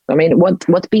judge. I mean, what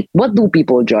do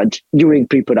people judge during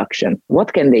pre-production?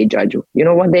 What can they judge?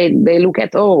 What they look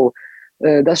at,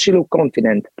 does she look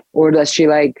confident, or does she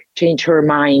like change her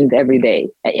mind every day?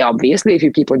 Obviously, if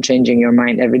you keep on changing your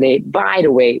mind every day, by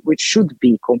the way, which should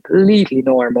be completely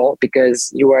normal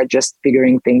because you are just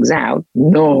figuring things out.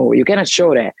 No, you cannot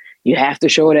show that. You have to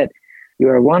show that you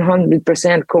are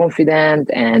 100% confident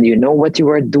and you know what you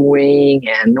are doing,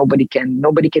 and nobody can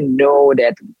know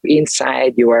that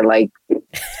inside you are like,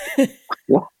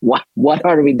 what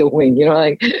are we doing? You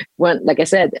know, like I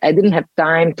said, I didn't have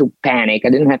time to panic. I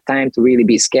didn't have time to really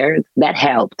be scared. That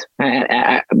helped.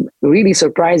 Really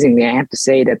surprisingly, I have to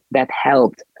say that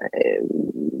helped.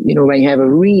 When you have a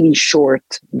really short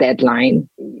deadline,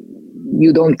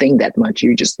 you don't think that much.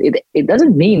 It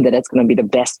doesn't mean that it's going to be the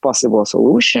best possible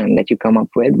solution that you come up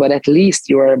with, but at least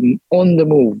you are on the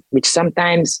move, which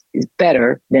sometimes is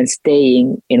better than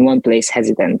staying in one place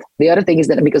hesitant. The other thing is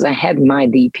that because I had my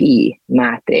DP,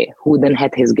 Mate, who then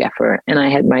had his gaffer, and I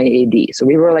had my AD. So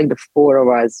we were like the four of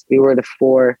us. We were the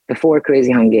four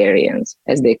crazy Hungarians,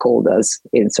 as they called us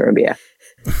in Serbia.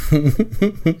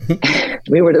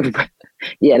 We were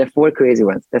the four crazy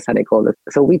ones. That's how they called it.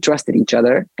 So we trusted each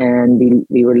other, and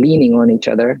we were leaning on each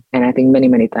other. And I think many,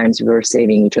 many times we were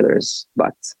saving each other's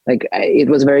butts. It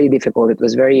was very difficult. It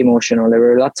was very emotional. There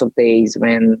were lots of days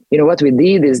when, what we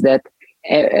did is that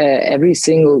every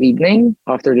single evening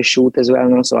after the shoot as well,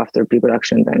 and also after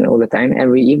pre-production time, all the time,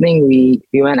 every evening we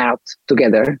went out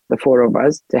together, the four of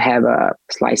us, to have a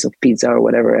slice of pizza or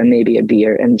whatever, and maybe a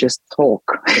beer, and just talk.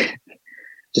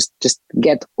 just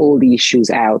get all the issues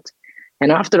out.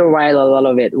 And after a while, a lot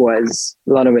of it was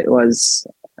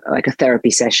like a therapy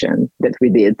session that we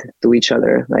did to each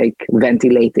other, like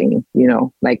ventilating,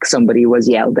 like somebody was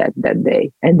yelled at that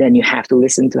day. And then you have to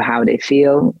listen to how they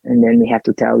feel. And then we have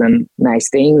to tell them nice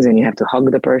things, and you have to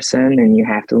hug the person, and you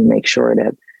have to make sure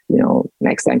that,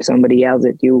 next time somebody yells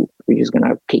at you, you're just going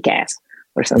to kick ass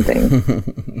or something.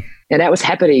 And that was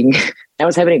happening. That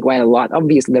was happening quite a lot.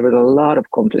 Obviously, there were a lot of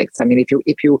conflicts. I mean,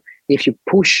 if you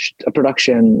push a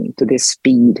production to this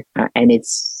speed and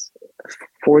it's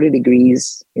 40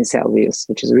 degrees in Celsius,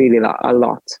 which is really a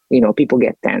lot, people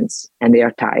get tense and they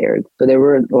are tired. So there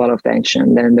were a lot of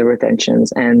tension. Then there were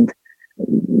tensions, and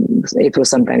it was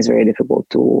sometimes very difficult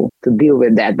to deal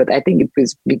with that. But I think it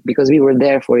was because we were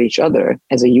there for each other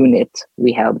as a unit.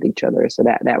 We helped each other. So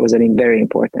that was a very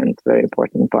important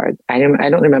part. I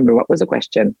don't remember, what was the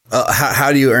question?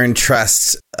 How do you earn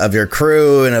trust of your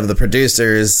crew and of the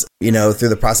producers, through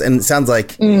the process? And it sounds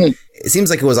like it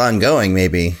seems like it was ongoing,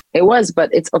 maybe. It was, but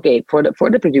it's okay. For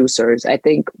the producers, I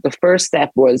think the first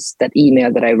step was that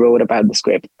email that I wrote about the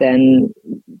script. Then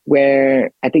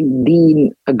where I think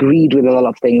Dean agreed with a lot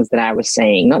of things that I was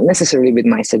saying, not necessarily with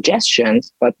my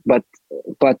suggestions, but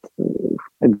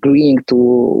agreeing to,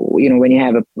 when you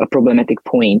have a problematic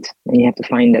point and you have to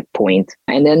find that point.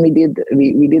 And then we did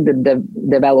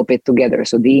develop it together.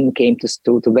 So Dean came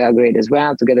to Belgrade as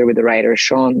well, together with the writer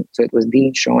Sean. So it was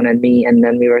Dean, Sean, and me. And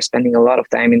then we were spending a lot of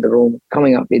time in the room,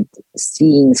 coming up with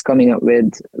scenes, coming up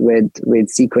with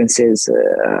sequences,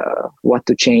 what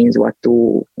to change,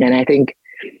 and I think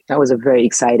that was a very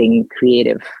exciting,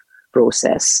 creative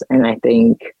process. And I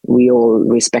think we all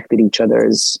respected each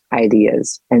other's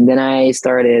ideas. And then I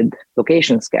started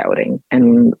location scouting,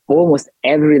 and almost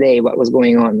every day what was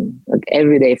going on, like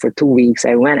every day for 2 weeks,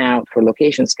 I went out for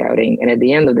location scouting. And at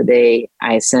the end of the day,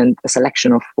 I sent a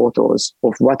selection of photos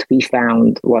of what we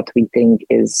found, what we think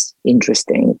is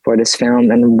interesting for this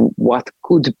film, and what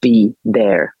could be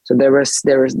there. So there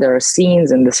are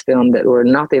scenes in this film that were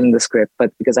not in the script,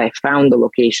 but because I found the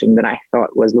location that I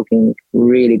thought was looking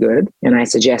really good, and I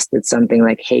suggested something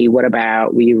like, hey, what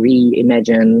about we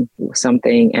reimagine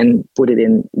something and put it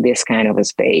in this kind of a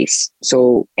space?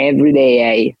 So every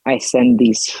day I sent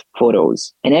these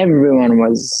photos, and everyone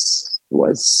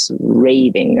was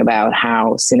raving about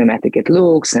how cinematic it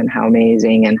looks and how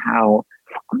amazing and how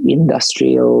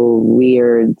industrial,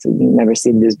 weird, never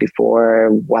seen this before,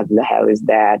 what the hell is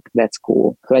that? That's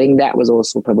cool. So I think that was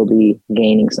also probably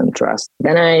gaining some trust.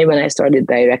 Then when I started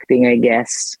directing, I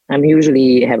guess I'm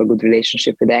usually have a good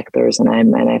relationship with actors, and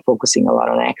I'm focusing a lot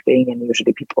on acting, and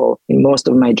usually people in most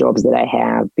of my jobs that I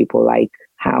have, people like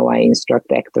how I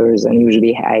instruct actors, and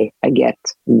usually I get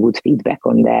good feedback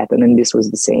on that. And then this was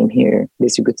the same here.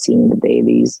 This you could see in the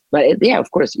dailies. But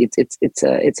of course, it's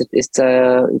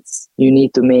you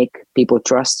need to make people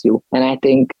trust you, and I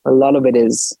think a lot of it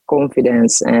is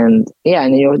confidence, and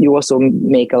you also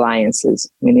make alliances.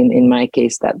 I mean, in my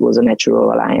case, that was a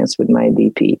natural alliance with my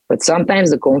DP. But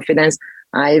sometimes the confidence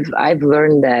I've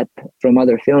learned that from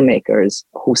other filmmakers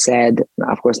who said,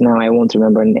 of course, now I won't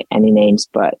remember any names,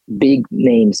 but big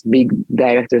names, big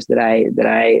directors that I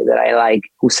like,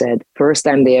 who said first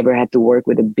time they ever had to work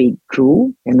with a big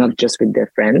crew and not just with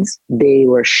their friends, they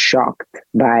were shocked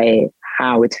by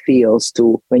how it feels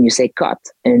to when you say cut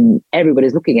and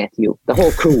everybody's looking at you. The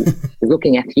whole crew is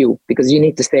looking at you because you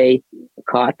need to say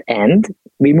cut and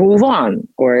we move on,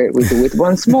 or we do it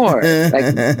once more.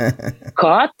 Like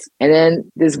cut, and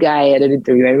then this guy had an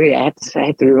interview. I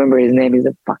have to remember his name. He's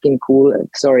a fucking cool.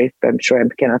 Sorry, I'm sure I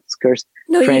cannot curse.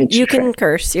 No, French, you can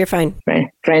curse. You're fine.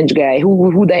 French guy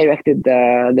who directed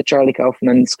the Charlie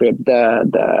Kaufman script, the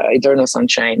Eternal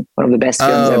Sunshine, one of the best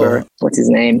films ever. What's his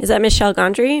name? Is that Michel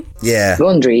Gondry? Yeah,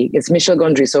 Gondry. It's Michel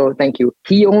Gondry. So thank you.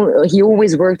 He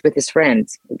always worked with his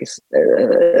friends,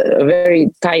 a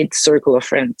very tight circle of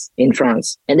friends in France.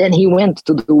 And then he went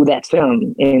to do that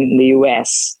film in the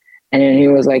US. And then he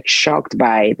was like shocked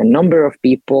by the number of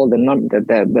people, the amount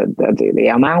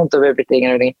of everything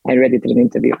and everything. I read it in an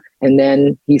interview. And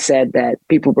then he said that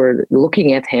people were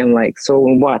looking at him like, so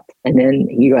what? And then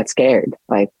he got scared.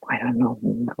 Like, I don't know.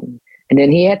 And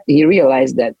then he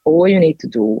realized that all you need to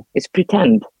do is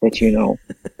pretend that you know.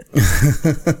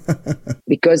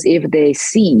 Because if they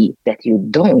see that you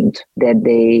don't, then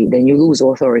you lose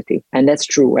authority. And that's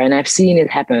true. And I've seen it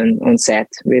happen on set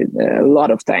with a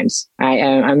lot of times.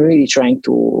 I'm really trying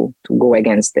to go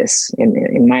against this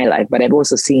in my life, but I've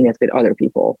also seen it with other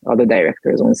people, other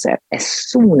directors on set. As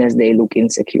soon as they look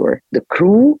insecure, the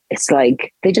crew, it's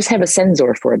like they just have a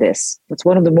sensor for this. That's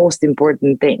one of the most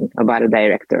important things about a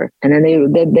director. And then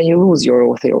you lose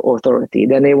your authority.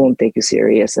 Then they won't take you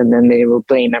serious, and then they will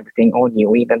blame everything on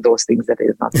you, even those things that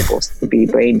is not supposed to be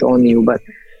blamed on you. But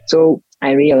so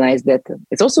I realized that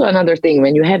it's also another thing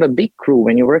when you have a big crew,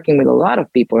 when you're working with a lot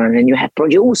of people, and then you have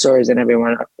producers and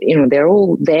everyone, they're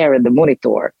all there at the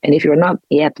monitor. And if you're not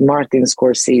yet Martin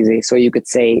Scorsese, so you could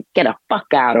say, get the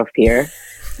fuck out of here.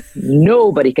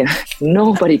 Nobody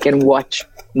can watch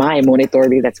my monitor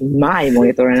because that's my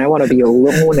monitor and I want to be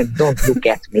alone and don't look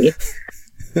at me.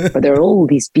 But there are all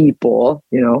these people,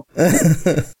 you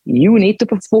need to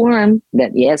perform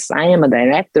that. Yes, I am a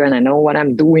director and I know what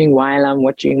I'm doing while I'm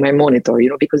watching my monitor,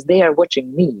 because they are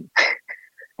watching me.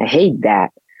 I hate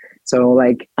that. So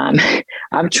like, I'm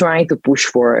trying to push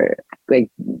for like,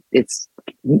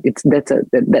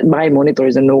 that my monitor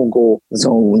is a no-go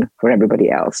zone for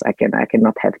everybody else. I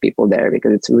cannot have people there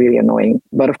because it's really annoying.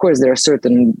 But of course, there are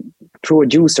certain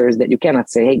producers that you cannot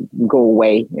say, hey, go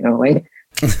away, like,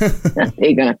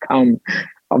 they're gonna come,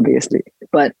 obviously.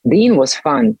 But Dean was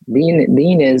fun.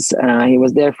 Dean is he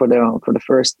was there for the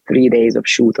first 3 days of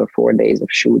shoot or 4 days of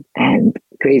shoot, and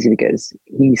crazy because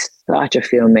he's such a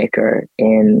filmmaker,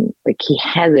 and like he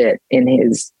has it in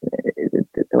his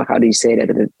how do you say that,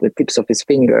 the tips of his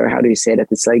finger, how do you say that,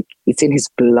 it's like it's in his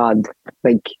blood,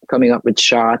 like coming up with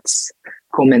shots,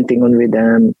 commenting on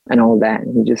rhythm and all that.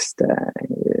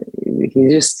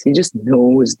 He just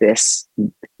knows this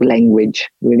language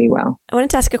really well. I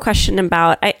wanted to ask a question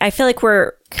about, I feel like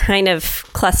we're kind of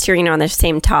clustering on the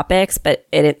same topics, but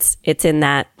it's in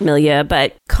that milieu,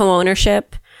 but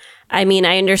co-ownership. I mean,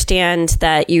 I understand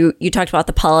that you talked about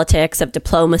the politics of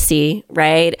diplomacy,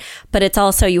 right? But it's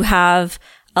also, you have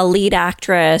a lead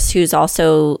actress who's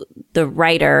also the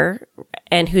writer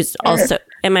and who's also,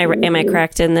 am I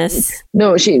correct in this?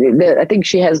 No, I think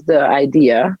she has the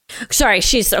idea. Sorry,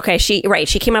 she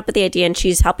came up with the idea and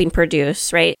she's helping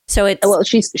produce, right? So it's, well,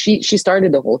 she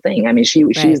started the whole thing. I mean, she's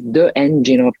the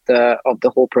engine of the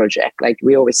whole project. Like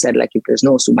we always said, like if there's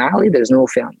no Somali, there's no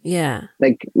film. Yeah.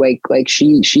 Like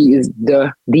she is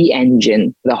the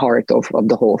engine, the heart of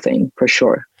the whole thing, for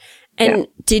sure. And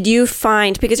did you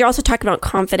find, because you're also talking about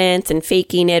confidence and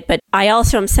faking it, but I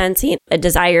also am sensing a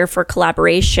desire for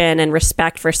collaboration and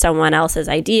respect for someone else's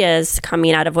ideas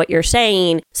coming out of what you're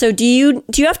saying. So do you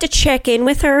have to check in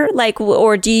with her? Like,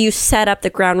 or do you set up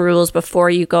the ground rules before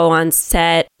you go on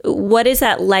set? What is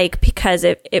that like? Because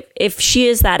if she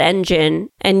is that engine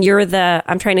and you're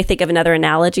I'm trying to think of another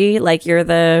analogy, like you're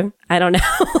the, I don't know,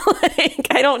 like,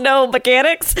 I don't know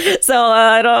mechanics. So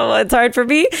it's hard for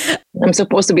me. I'm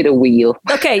supposed to be the wheel.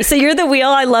 Okay, so you're the wheel.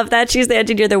 I love that. She's the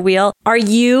engine, you're the wheel. Are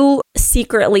you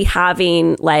secretly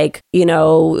having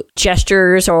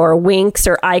gestures or winks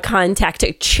or eye contact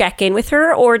to check in with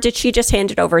her? Or did she just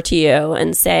hand it over to you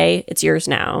and say, it's yours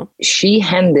now? She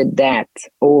handed that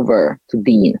over to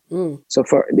Dean. So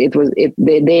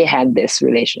they had this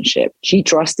relationship. She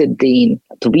trusted Dean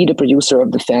to be the producer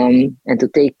of the film and to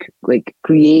take like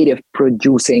creative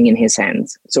producing in his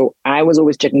hands. So I was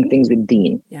always checking things with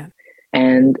Dean. Yeah.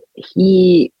 And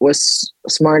he was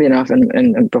smart enough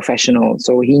and professional.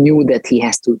 So he knew that he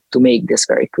has to make this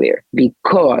very clear,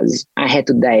 because I had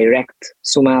to direct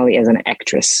Somali as an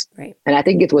actress. Right. And I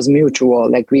think it was mutual.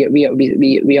 Like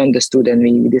we understood and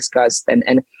we discussed,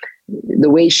 and the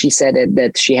way she said it,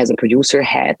 that she has a producer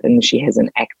hat and she has an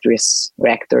actor's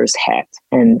hat.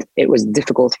 And it was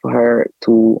difficult for her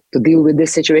to deal with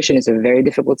this situation. It's a very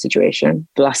difficult situation.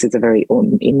 Plus, it's a very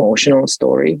emotional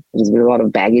story. There's a lot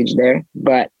of baggage there.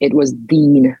 But it was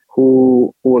Dean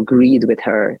who agreed with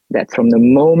her that from the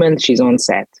moment she's on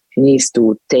set, she needs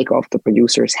to take off the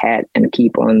producer's hat and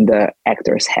keep on the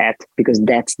actor's hat, because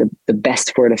that's the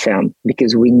best for the film,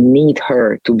 because we need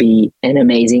her to be an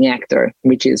amazing actor,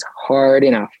 which is hard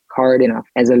enough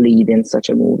as a lead in such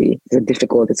a movie.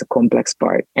 It's a complex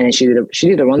part. And she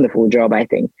did a wonderful job, I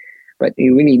think. But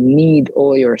you really need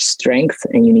all your strength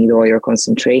and you need all your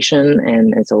concentration.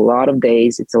 And it's a lot of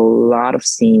days. It's a lot of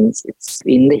scenes. It's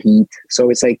in the heat.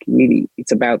 So it's like really,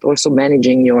 it's about also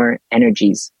managing your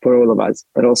energies for all of us,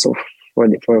 but also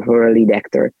for a lead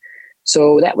actor.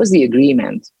 So that was the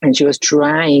agreement. And she was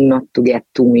trying not to get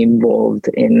too involved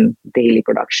in daily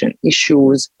production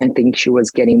issues. I think she was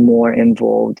getting more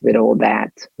involved with all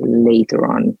that later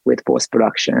on with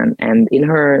post-production and in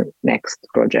her next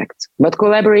project. But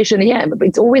collaboration, yeah,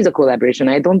 it's always a collaboration.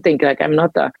 I don't think I'm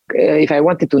not if I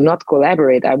wanted to not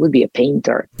collaborate, I would be a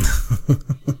painter.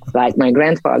 Like my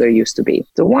grandfather used to be.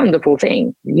 It's a wonderful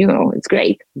thing. It's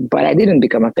great. But I didn't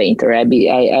become a painter.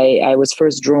 I was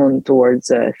first drawn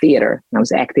towards theater. I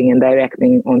was acting and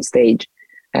directing on stage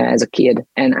as a kid.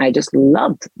 And I just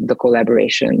loved the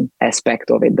collaboration aspect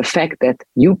of it. The fact that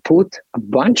you put a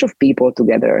bunch of people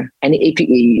together. And if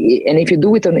you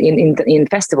do it in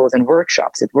festivals and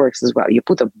workshops, it works as well. You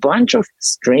put a bunch of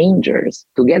strangers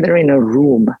together in a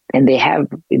room and they have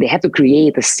to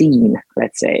create a scene,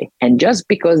 let's say. And just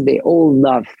because they all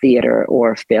love theater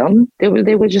or film, they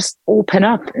will just open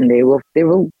up and they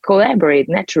will collaborate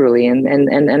naturally. And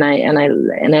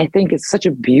I think it's such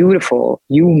a beautiful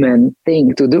human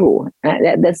thing to do.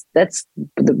 That's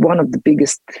one of the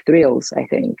biggest thrills, I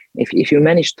think. If you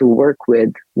manage to work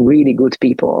with really good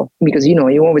people, because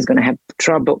you're always going to have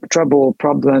trouble,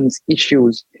 problems,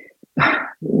 issues.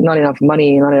 Not enough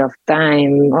money, not enough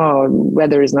time. Oh,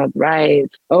 weather is not right.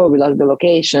 Oh, we lost the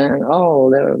location.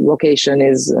 Oh, the location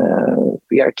is,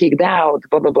 we are kicked out,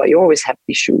 blah, blah, blah. You always have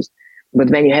issues. But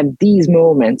when you have these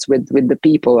moments with the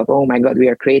people of, oh my God, we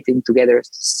are creating together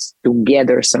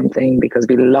something because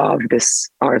we love this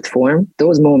art form,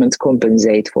 those moments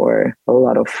compensate for a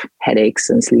lot of headaches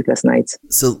and sleepless nights.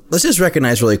 So let's just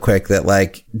recognize really quick that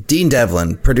like Dean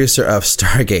Devlin, producer of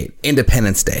Stargate,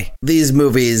 Independence Day, these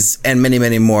movies and many,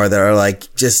 many more that are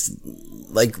like just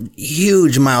like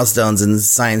huge milestones in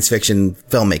science fiction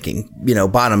filmmaking,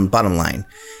 bottom line.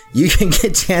 You can get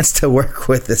a chance to work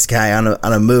with this guy on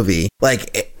a movie.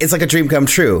 Like, it's like a dream come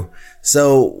true.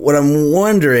 So what I'm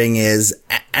wondering is,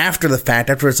 after the fact,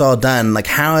 after it's all done, like,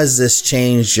 how has this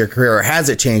changed your career, or has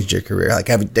it changed your career? Like,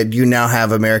 did you now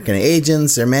have American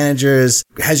agents or managers?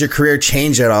 Has your career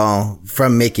changed at all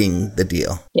from making the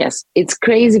deal? Yes, it's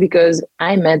crazy because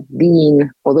I met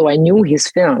Dean, although I knew his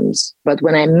films, but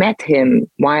when I met him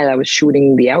while I was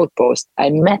shooting The Outpost, I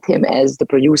met him as the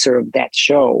producer of that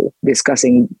show,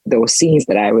 discussing those scenes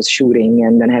that I was shooting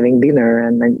and then having dinner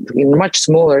and then in much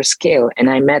smaller scale. And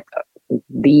I met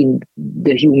Dean,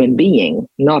 the human being,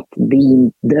 not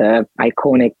Dean, the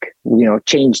iconic,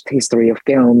 changed history of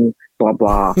film, blah,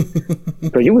 blah,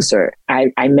 producer.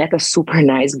 I met a super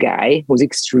nice guy who's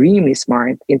extremely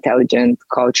smart, intelligent,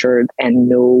 cultured, and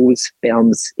knows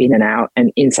films in and out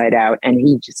and inside out. And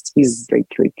he's like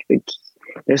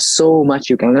there's so much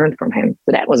you can learn from him.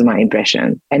 So that was my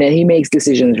impression. And then he makes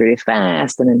decisions really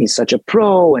fast. And then he's such a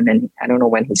pro. And then I don't know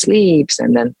when he sleeps.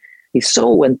 And then he's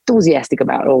so enthusiastic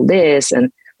about all this.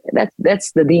 And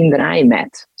that's the Dean that I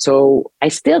met. So I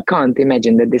still can't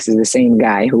imagine that this is the same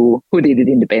guy who did it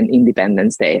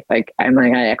Independence Day. Like, I'm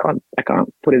like, I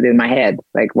can't put it in my head.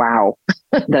 Like, wow,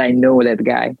 that I know that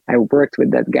guy. I worked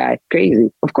with that guy. Crazy.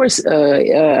 Of course,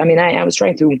 I was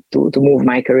trying to move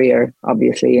my career,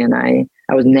 obviously. And I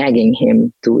was nagging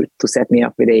him to set me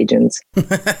up with agents.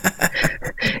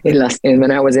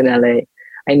 When I was in LA.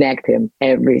 I nagged him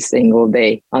every single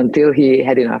day until he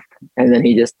had enough. And then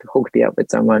he just hooked me up with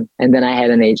someone. And then I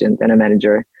had an agent and a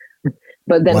manager.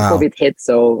 But then COVID hit,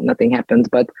 so nothing happened.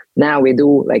 But now we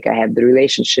do, like, I have the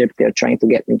relationship. They're trying to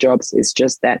get me jobs. It's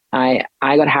just that I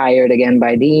got hired again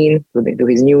by Dean to do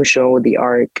his new show, The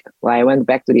Ark. Well, I went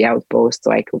back to The Outpost,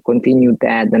 so I could continue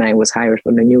that. Then I was hired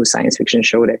for the new science fiction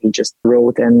show that he just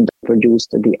wrote and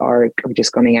produced, The Ark, which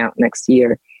is coming out next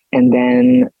year. And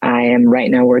then I am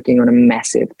right now working on a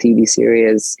massive TV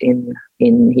series in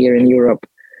here in Europe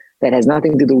that has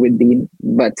nothing to do with Bean,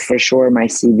 but for sure my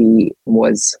CV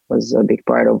was a big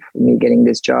part of me getting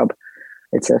this job.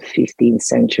 It's a 15th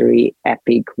century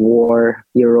epic war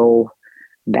hero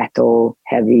battle,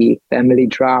 heavy family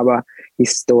drama,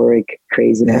 historic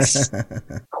craziness,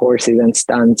 horses and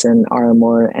stunts and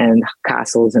armor and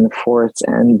castles and forts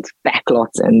and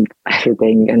backlots and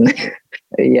everything. And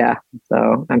yeah,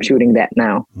 so I'm shooting that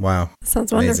now. Wow.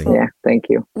 Sounds Amazing. wonderful. Yeah, thank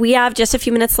you. We have just a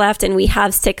few minutes left and we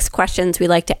have 6 questions we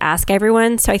like to ask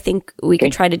everyone. So I think we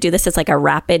could try to do this as like a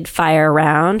rapid fire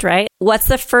round, right? What's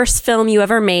the first film you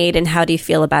ever made and how do you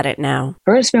feel about it now?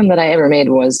 First film that I ever made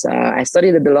was I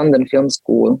studied at the London Film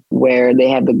School, where they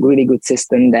have the really good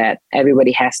system that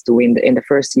everybody has to, in the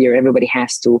first year, everybody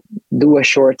has to do a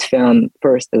short film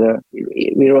first.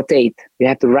 We rotate. You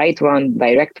have to write one,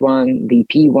 direct one,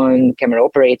 DP one, camera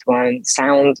operate one,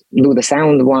 do the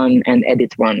sound one, and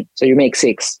edit one. So you make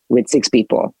 6 with 6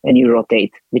 people and you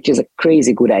rotate, which is a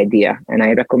crazy good idea. And I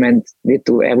would recommend it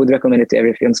to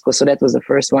every film school. So that was the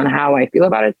first one. How I feel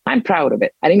about it, I'm proud of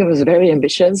it. I think it was very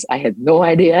ambitious. I had no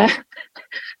idea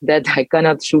that I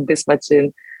cannot shoot this much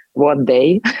in one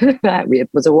day. It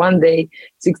was a 1-day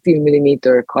 16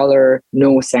 millimeter color,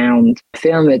 no sound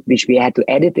film, which we had to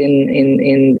edit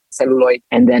in celluloid,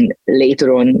 and then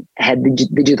later on had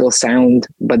digital sound.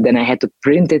 But then I had to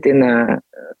print it in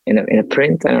a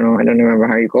print. I don't remember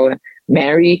how you call it.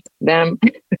 Marry them,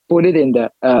 put it in the.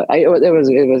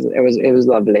 It was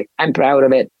lovely. I'm proud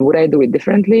of it. Would I do it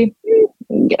differently?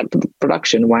 Yeah,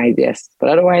 production wise, yes. But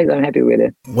otherwise, I'm happy with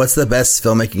it. What's the best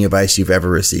filmmaking advice you've ever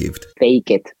received?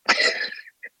 Fake it.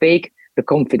 Fake the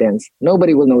confidence.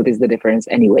 Nobody will notice the difference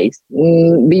anyways.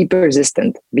 Be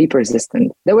persistent. Be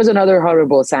persistent. There was another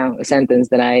horrible sentence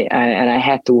that I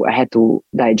had to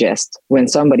digest when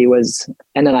somebody was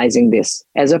analyzing this.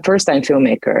 As a first-time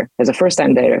filmmaker, as a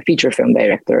first-time feature film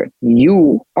director,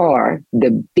 you are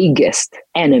the biggest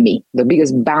enemy, the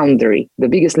biggest boundary, the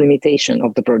biggest limitation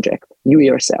of the project. You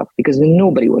yourself, because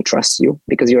nobody will trust you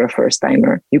because you're a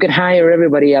first-timer. You can hire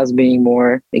everybody else being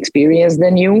more experienced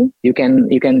than you. You can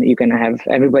have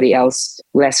everybody else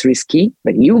less risky,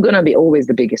 but you're gonna be always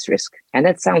the biggest risk. And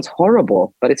that sounds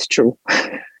horrible, but it's true.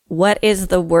 What is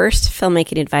the worst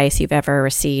filmmaking advice you've ever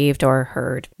received or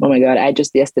heard? Oh my God, I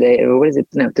just yesterday,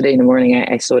 today in the morning,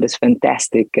 I saw this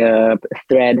fantastic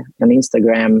thread on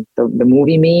Instagram, the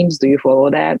movie memes. Do you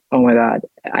follow that? Oh my God,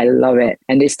 I love it.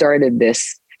 And they started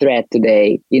this thread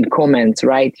today in comments,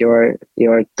 write your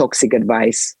toxic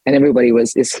advice. And everybody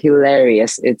it's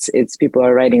hilarious. It's people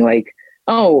are writing like,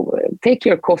 oh, take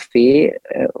your coffee,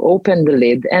 open the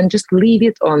lid, and just leave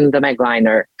it on the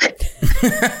Magliner.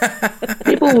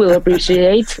 People will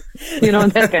appreciate,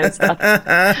 that kind of stuff.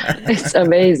 It's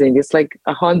amazing. It's like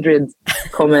 100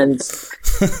 comments.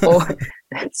 Oh,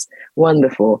 that's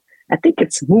wonderful. I think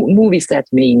it's movie set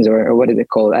memes or what is it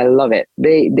called? I love it.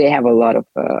 They have a lot of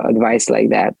advice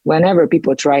like that. Whenever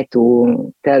people try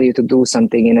to tell you to do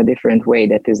something in a different way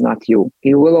that is not you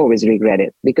will always regret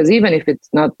it. Because even if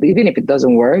it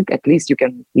doesn't work, at least you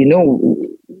can, I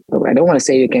don't want to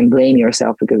say you can blame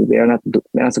yourself because we're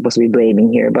not supposed to be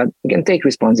blaming here, but you can take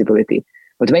responsibility.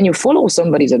 But when you follow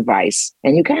somebody's advice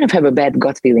and you kind of have a bad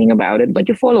gut feeling about it, but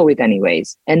you follow it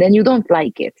anyways, and then you don't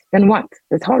like it, then what?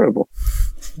 That's horrible.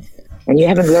 And you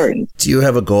haven't learned. Do you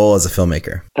have a goal as a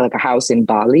filmmaker? Like a house in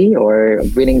Bali or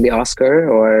winning the Oscar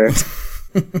or...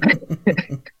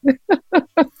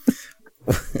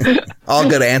 All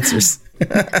good answers.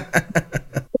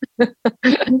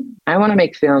 I want to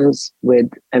make films with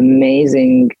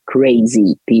amazing,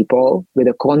 crazy people with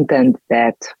a content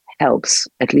that helps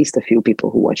at least a few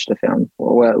people who watch the film,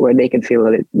 or where they can feel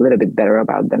a little bit better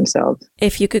about themselves.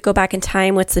 If you could go back in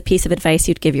time, what's the piece of advice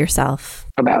you'd give yourself?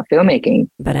 About filmmaking?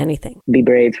 About anything. Be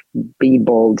brave, be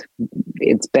bold.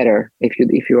 It's better if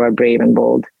you are brave and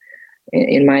bold.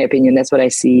 In my opinion, that's what I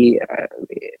see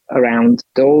around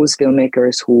those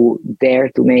filmmakers who dare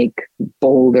to make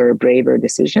bolder, braver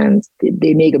decisions.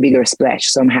 They make a bigger splash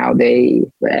somehow.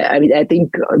 I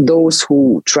think those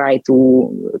who try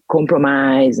to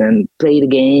compromise and play the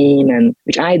game, and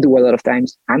which I do a lot of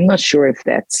times, I'm not sure if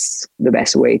that's the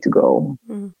best way to go.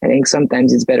 Mm. I think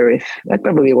sometimes it's better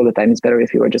probably all the time, it's better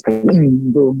if you are just like,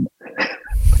 boom, boom.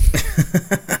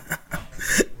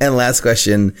 And last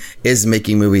question, is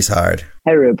making movies hard?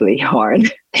 Terribly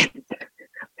hard.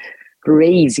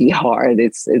 Crazy hard.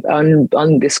 It's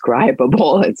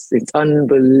undescribable. It's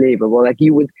unbelievable. Like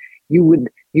you would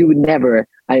never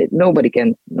nobody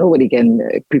can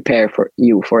prepare for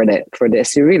you for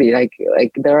this. You really like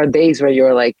there are days where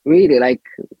you're like, really, like,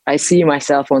 I see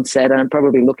myself on set and I'm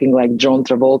probably looking like John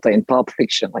Travolta in Pulp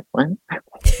Fiction. Like,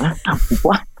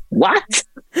 what?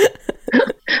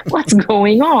 What's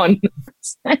going on?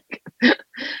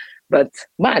 But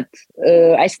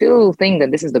I still think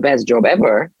that this is the best job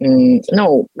ever.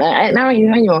 No, now I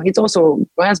know it's also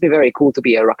must be very cool to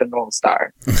be a rock and roll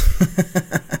star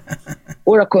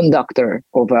or a conductor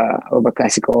of a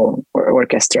classical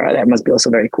orchestra. That must be also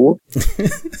very cool.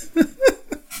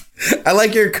 I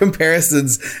like your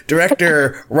comparisons: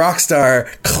 director, rock star,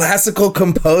 classical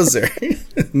composer.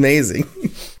 Amazing.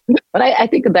 But I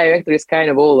think a director is kind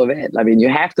of all of it. I mean, you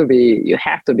have to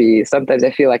be, sometimes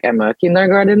I feel like I'm a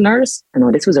kindergarten nurse. I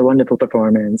know this was a wonderful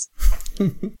performance.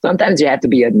 Sometimes you have to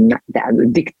be a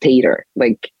dictator,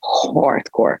 like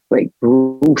hardcore, like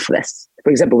ruthless.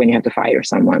 For example, when you have to fire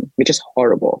someone, which is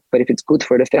horrible. But if it's good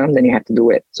for the film, then you have to do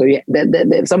it. So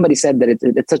somebody said that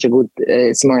it's such a good,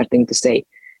 smart thing to say.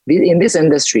 In this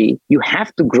industry, you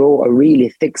have to grow a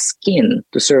really thick skin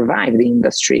to survive the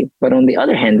industry. But on the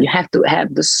other hand, you have to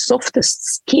have the softest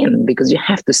skin because you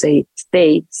have to stay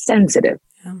sensitive.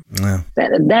 Yeah.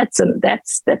 That's an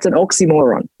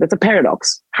oxymoron. That's a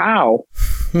paradox. How?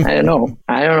 I don't know.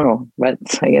 But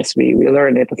I guess we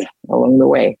learned it along the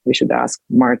way. We should ask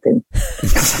Martin.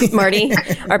 Marty,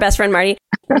 our best friend Marty.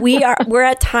 We're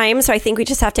at time, so I think we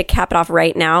just have to cap it off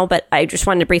right now. But I just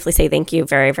wanted to briefly say thank you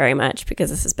very, very much because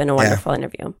this has been a wonderful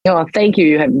interview. No, thank you.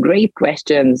 You have great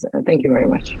questions. Thank you very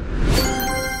much.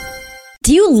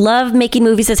 Do you love making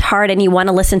movies is hard and you want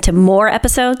to listen to more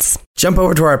episodes? Jump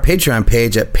over to our Patreon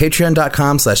page at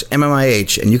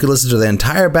patreon.com/MMIH and you can listen to the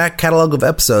entire back catalog of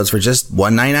episodes for just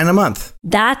 $1.99 a month.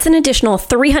 That's an additional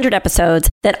 300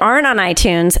 episodes that aren't on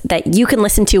iTunes that you can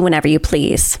listen to whenever you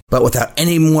please. But without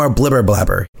any more blibber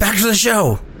blabber. Back to the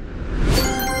show.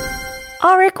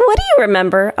 Ulrich, what do you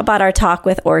remember about our talk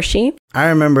with Orsi? I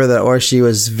remember that Orsi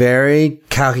was very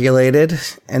calculated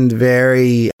and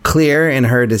very clear in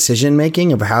her decision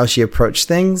making of how she approached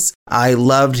things. I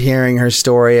loved hearing her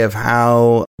story of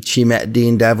how she met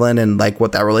Dean Devlin and like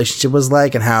what that relationship was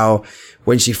like, and how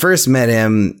when she first met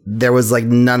him, there was like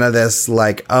none of this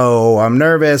like, oh, I'm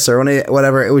nervous or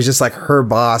whatever. It was just like her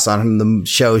boss on the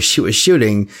show she was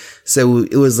shooting. So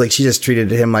it was like she just treated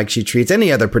him like she treats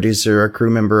any other producer or crew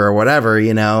member or whatever,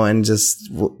 you know, and just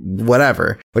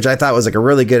whatever, which I thought was like a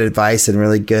really good advice and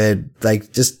really good,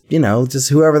 like just, you know, just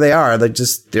whoever they are, like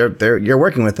just you're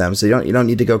working with them. So you don't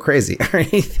need to go crazy or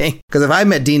anything. Because if I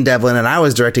met Dean Devlin and I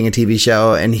was directing a TV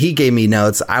show and he gave me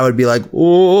notes, I would be like,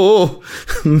 oh,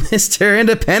 Mr.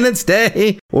 Independence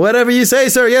Day, whatever you say,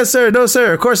 sir. Yes, sir. No,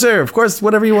 sir. Of course,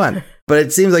 whatever you want. But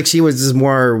it seems like she was just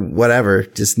more whatever,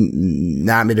 just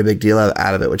not made a big deal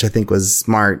out of it, which I think was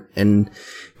smart and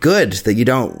good, that you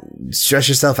don't stress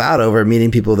yourself out over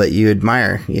meeting people that you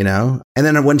admire, you know? And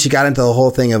then when she got into the whole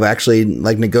thing of actually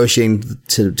like negotiating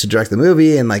to direct the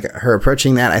movie and like her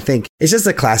approaching that, I think it's just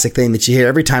a classic thing that you hear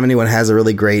every time anyone has a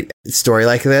really great story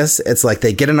like this. It's like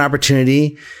they get an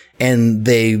opportunity and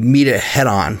they meet it head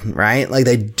on, right? Like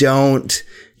they don't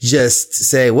just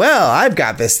say, well, I've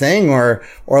got this thing or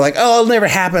like, oh, it'll never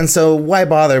happen. So why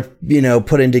bother, you know,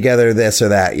 putting together this or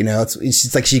that, you know,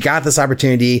 it's like she got this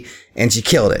opportunity and she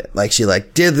killed it. Like she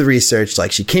like did the research,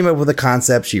 like she came up with a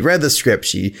concept. She read the script.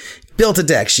 She built a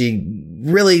deck. She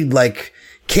really like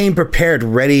came prepared,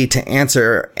 ready to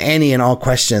answer any and all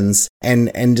questions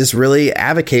and just really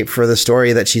advocate for the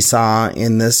story that she saw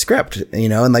in the script, you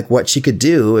know, and like what she could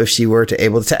do if she were to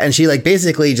able to, and she like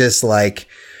basically just like,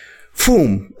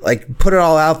 boom, like put it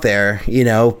all out there, you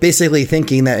know, basically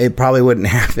thinking that it probably wouldn't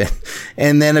happen.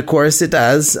 And then of course it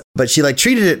does, but she like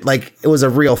treated it like it was a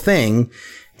real thing.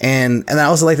 And I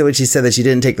also like the way she said that she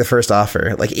didn't take the first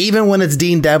offer. Like even when it's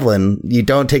Dean Devlin, you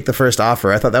don't take the first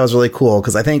offer. I thought that was really cool.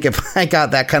 Cause I think if I got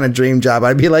that kind of dream job,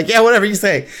 I'd be like, yeah, whatever you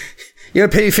say. You're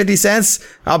gonna pay me 50 cents?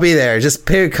 I'll be there. Just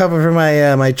pay a cover for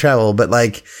my, my travel. But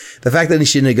like the fact that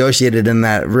she negotiated in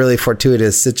that really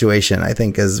fortuitous situation, I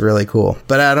think is really cool.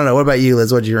 But I don't know. What about you,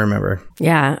 Liz? What do you remember?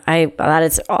 Yeah, that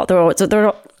is all.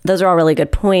 Those are all really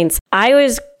good points. I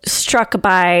was struck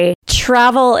by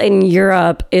travel in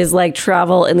Europe is like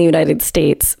travel in the United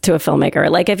States to a filmmaker.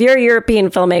 Like if you're a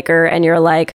European filmmaker and you're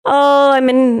like, oh, I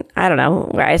don't know,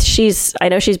 I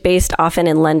know she's based often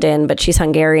in London, but she's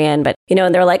Hungarian, but you know,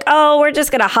 and they're like, oh, we're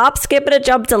just going to hop, skip and a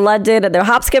jump to London, and they're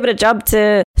hop, skip and a jump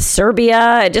to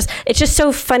Serbia. It's just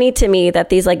so funny to me that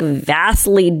these like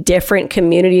vastly different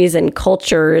communities and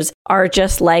cultures are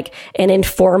just like an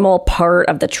informal part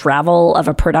of the travel of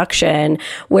a production.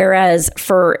 Whereas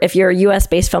if you're a US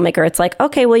based filmmaker, it's like,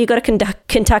 okay, well, you go to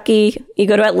Kentucky, you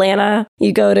go to Atlanta,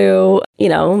 you go to,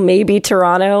 maybe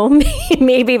Toronto,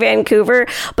 maybe Vancouver,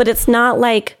 but it's not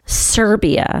like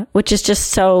Serbia, which is just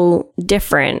so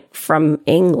different from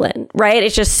England, right?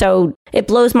 It's just it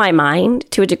blows my mind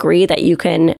to a degree that you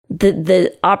can,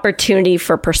 the opportunity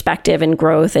for perspective and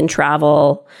growth and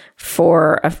travel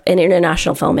for an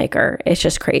international filmmaker, it's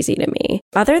just crazy to me.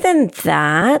 Other than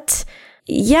that,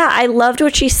 yeah, I loved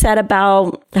what she said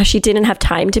about how she didn't have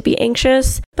time to be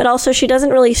anxious, but also she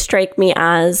doesn't really strike me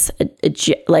as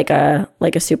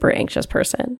a super anxious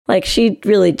person. Like, she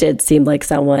really did seem like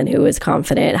someone who was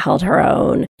confident, held her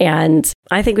own. And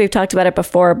I think we've talked about it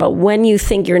before, but when you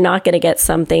think you're not going to get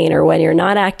something, or when you're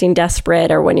not acting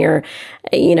desperate, or when you're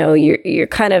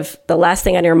kind of, the last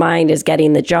thing on your mind is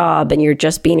getting the job and you're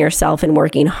just being yourself and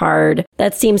working hard,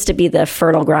 that seems to be the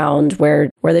fertile ground where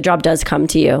the job does come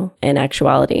to you in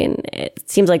actuality. And it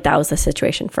seems like that was the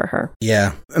situation for her.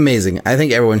 Yeah. Amazing. I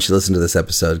think everyone should listen to this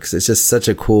episode because it's just such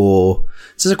a cool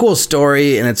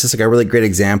story. And it's just like a really great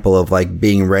example of like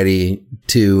being ready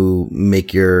to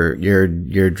make your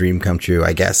dream come true,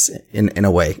 I guess, in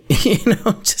a way,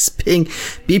 just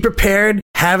be prepared,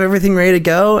 have everything ready to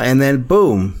go. And then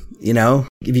boom,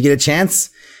 if you get a chance,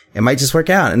 it might just work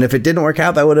out. And if it didn't work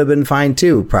out, that would have been fine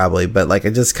too, probably. But like,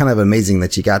 it's just kind of amazing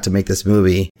that you got to make this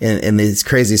movie in these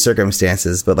crazy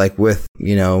circumstances, but like with,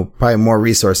 probably more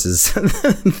resources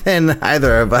than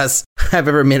either of us have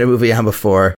ever made a movie on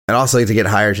before. And also to get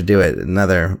hired to do it.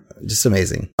 Just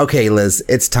amazing. Okay, Liz,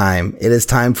 it's time. It is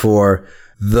time for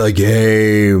the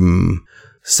game.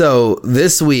 So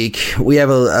this week we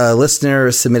have a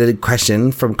listener submitted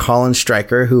question from Colin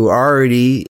Stryker, who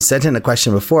already sent in a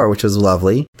question before, which was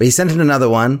lovely, but he sent in another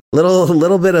one.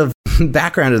 Little bit of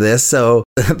background to this. So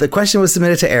the question was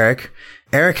submitted to Eric.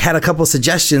 Eric had a couple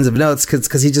suggestions of notes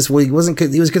because he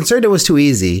was concerned it was too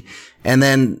easy. And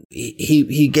then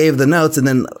he gave the notes, and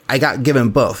then I got given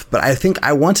both. But I think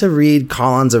I want to read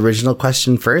Colin's original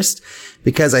question first,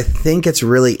 because I think it's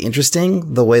really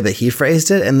interesting the way that he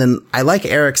phrased it. And then I like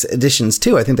Eric's additions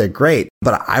too. I think they're great,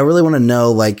 but I really want to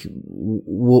know, like,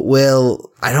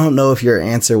 I don't know if your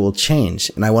answer will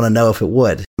change, and I want to know if it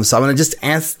would. So I'm going to just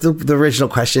answer the original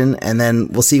question, and then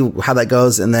we'll see how that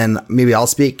goes. And then maybe I'll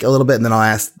speak a little bit, and then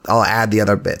I'll add the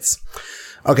other bits.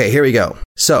 Okay, here we go.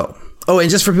 So, and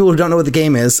just for people who don't know what the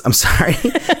game is, I'm sorry.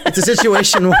 It's a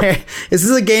situation where this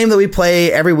is a game that we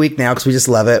play every week now because we just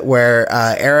love it, where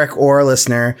Eric or a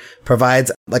listener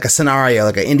provides like a scenario,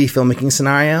 like an indie filmmaking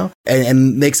scenario,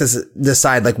 and makes us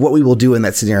decide like what we will do in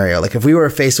that scenario. Like if we were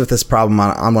faced with this problem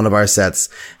on one of our sets,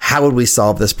 how would we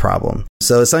solve this problem?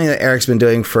 So it's something that Eric's been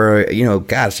doing for,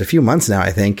 a few months now,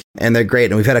 I think. And they're great.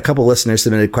 And we've had a couple listeners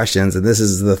submitted questions, and this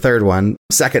is the third one,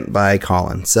 second by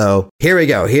Colin. So here we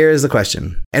go. Here's the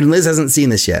question. And Liz hasn't seen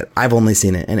this yet. I've only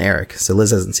seen it, and Eric. So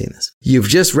Liz hasn't seen this. You've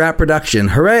just wrapped production.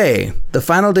 Hooray! The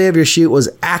final day of your shoot was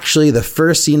actually the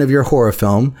first scene of your horror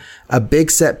film, a big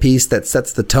set piece that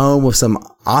sets the tone with some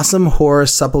awesome horror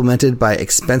supplemented by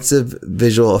expensive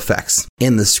visual effects.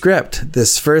 In the script,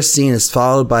 this first scene is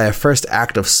followed by a first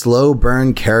act of slow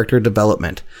burn character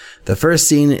development. The first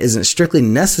scene isn't strictly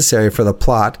necessary for the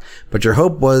plot, but your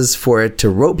hope was for it to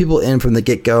rope people in from the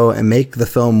get-go and make the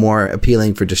film more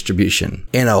appealing for distribution.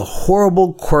 In a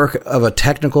horrible quirk of a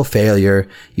technical failure,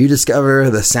 you discover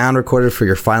the sound recorded for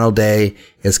your final day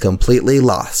is completely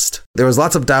lost. There was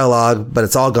lots of dialogue, but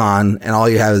it's all gone, and all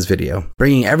you have is video.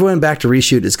 Bringing everyone back to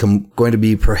reshoot is going to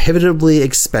be prohibitively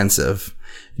expensive.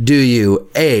 Do you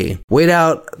A, wait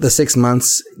out the 6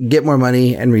 months, get more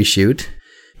money, and reshoot?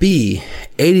 B,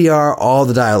 ADR all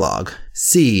the dialogue?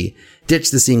 C, ditch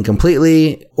the scene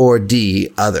completely? Or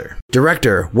D, other?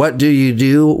 Director, what do you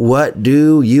do? What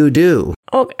do you do?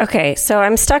 Oh, okay, so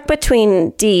I'm stuck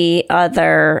between D,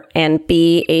 other, and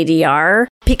B, ADR,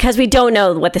 because we don't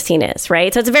know what the scene is,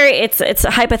 right? So it's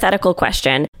a hypothetical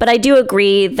question. But I do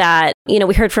agree that,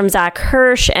 we heard from Zach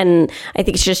Hirsch, and I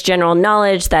think it's just general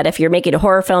knowledge that if you're making a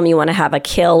horror film, you want to have a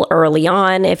kill early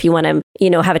on. If you want to,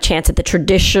 have a chance at the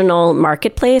traditional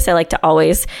marketplace, I like to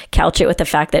always couch it with the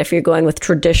fact that if you're going with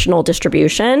traditional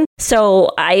distribution.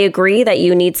 So I agree that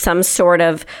you need some sort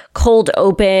of cold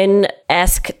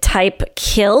open-esque type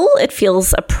kill. It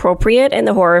feels appropriate in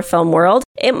the horror film world.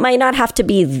 It might not have to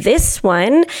be this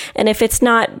one. And if it's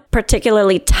not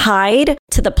particularly tied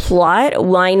to the plot,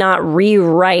 why not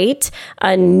rewrite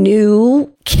a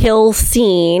new kill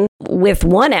scene with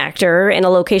one actor in a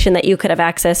location that you could have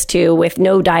access to with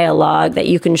no dialogue that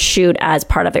you can shoot as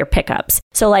part of your pickups?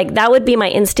 So like that would be my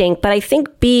instinct. But I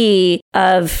think B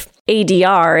of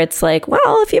ADR, it's like,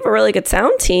 well, if you have a really good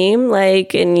sound team,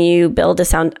 and you build a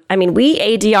sound, we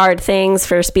ADR'd things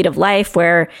for Speed of Life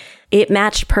where it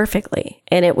matched perfectly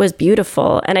and it was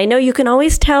beautiful. And I know you can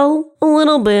always tell a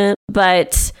little bit,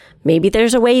 but maybe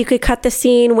there's a way you could cut the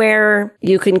scene where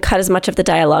you can cut as much of the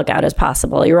dialogue out as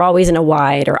possible. You're always in a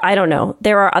wide, or I don't know.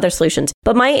 There are other solutions.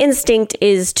 But my instinct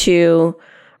is to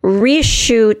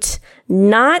reshoot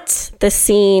not the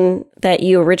scene that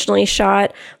you originally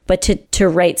shot, but to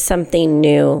write something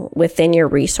new within your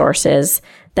resources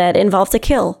that involves a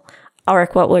kill.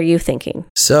 Auric, what were you thinking?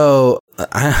 So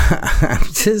I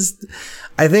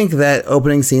think that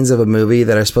opening scenes of a movie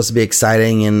that are supposed to be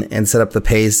exciting and set up the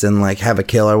pace and like have a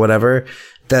kill or whatever,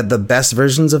 that the best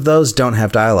versions of those don't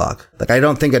have dialogue. Like, I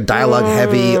don't think a dialogue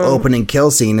heavy opening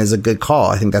kill scene is a good call.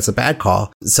 I think that's a bad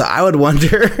call. So I would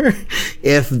wonder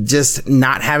if just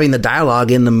not having the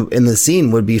dialogue in the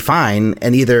scene would be fine,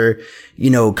 and either, you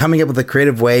know, coming up with a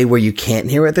creative way where you can't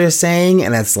hear what they're saying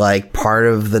and it's like part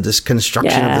of the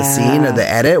construction of the scene or the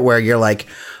edit, where you're like,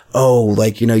 oh,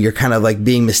 like, you know, you're kind of like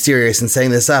being mysterious and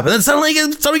setting this up, and then suddenly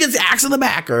somebody gets the axe in the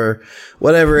back or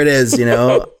whatever it is, you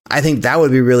know. I think that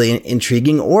would be really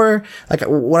intriguing. Or like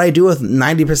what I do with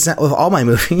 90% with all my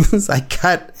movies, I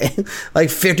cut like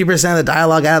 50% of the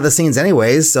dialogue out of the scenes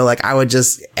anyways. So like I would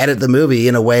just edit the movie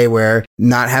in a way where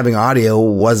not having audio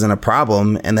wasn't a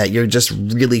problem, and that you're just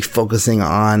really focusing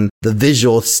on the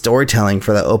visual storytelling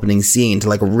for the opening scene to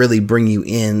like really bring you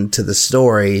into the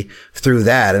story through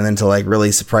that, and then to like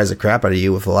really surprise the crap out of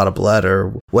you with a lot of blood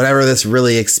or whatever this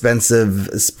really expensive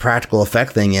practical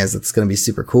effect thing is. It's going to be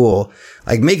super cool.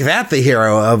 Like, make that the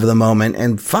hero of the moment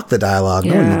and fuck the dialogue.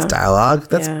 No one needs dialogue.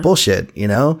 That's bullshit, you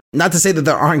know? Not to say that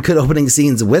there aren't good opening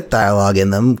scenes with dialogue in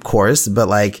them, of course, but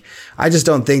like, I just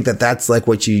don't think that that's like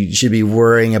what you should be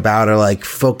worrying about or like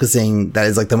focusing. That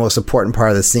is like the most important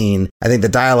part of the scene. I think the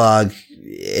dialogue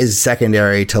is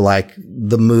secondary to like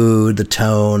the mood, the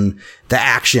tone, the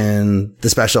action, the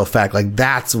special effect. Like,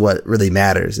 that's what really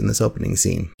matters in this opening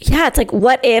scene. Yeah, it's like,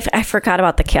 what if I forgot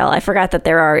about the kill? I forgot that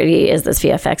there already is this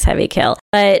VFX heavy kill.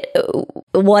 But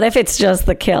what if it's just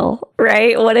the kill,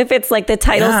 right? What if it's like the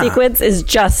title sequence is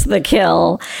just the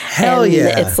kill? Hell and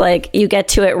yeah. It's like you get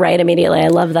to it right immediately. I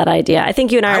love that idea. I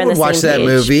think you and I are on the same page. I would watch that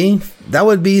movie. That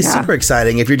would be super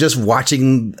exciting if you're just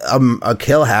watching a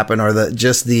kill happen or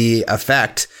just the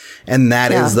effect. And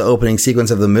that is the opening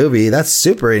sequence of the movie. That's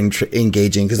super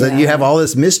engaging because then you have all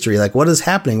this mystery. Like, what is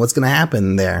happening? What's going to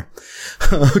happen there?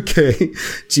 Okay.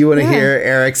 Do you want to hear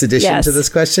Eric's addition to this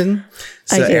question?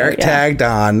 So Eric tagged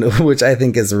on, which I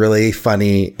think is really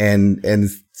funny and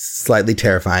slightly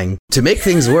terrifying. To make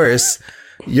things worse,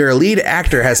 your lead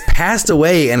actor has passed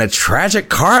away in a tragic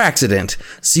car accident,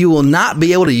 so you will not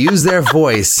be able to use their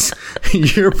voice.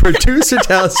 Your producer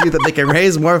tells you that they can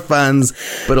raise more funds,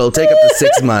 but it'll take up to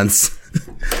 6 months.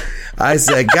 I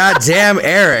said, God damn,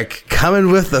 Eric,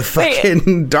 coming with the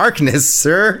fucking darkness,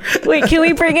 sir. Wait, can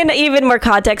we bring in even more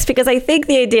context? Because I think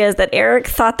the idea is that Eric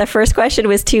thought the first question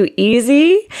was too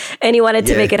easy and he wanted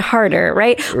to make it harder,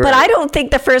 right? But I don't think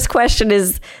the first question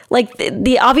is, like,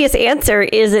 the obvious answer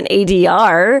is an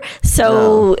ADR.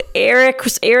 So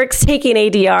Eric's taking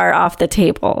ADR off the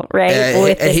table, right?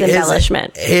 With this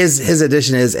embellishment. His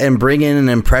addition is, and bring in an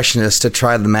impressionist to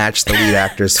try to match the lead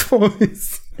actor's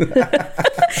voice.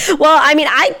 Well, I mean,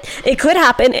 it could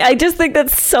happen. I just think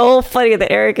that's so funny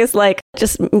that Eric is like,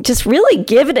 just really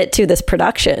giving it to this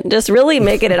production, just really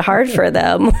making it hard for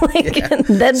them. And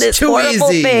then this horrible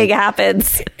thing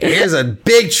happens. Here's a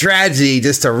big tragedy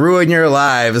just to ruin your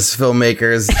lives,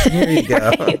 filmmakers. Here you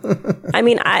go. I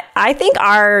mean, I think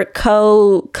our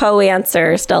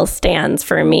co-answer still stands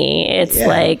for me. It's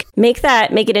like, make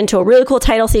it into a really cool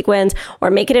title sequence,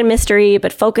 or make it a mystery,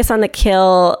 but focus on the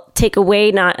kill. Take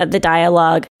away not the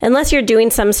dialogue, unless you're doing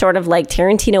some sort of like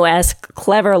Tarantino-esque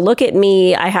clever look at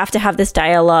me. I have to have this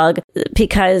dialogue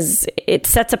because it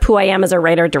sets up who I am as a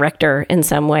writer director in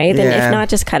some way. Then if not,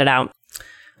 just cut it out.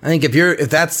 I think if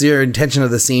that's your intention of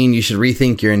the scene, you should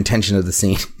rethink your intention of the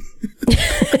scene.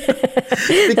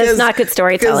 That's not good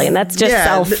storytelling. That's just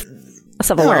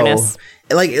self-awareness. No.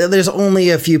 Like, there's only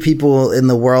a few people in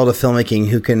the world of filmmaking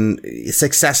who can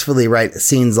successfully write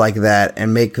scenes like that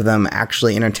and make them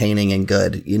actually entertaining and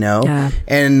good, you know?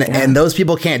 And those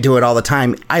people can't do it all the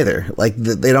time either. Like,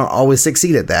 they don't always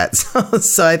succeed at that.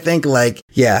 So I think, like,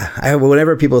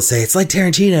 whenever people say, it's like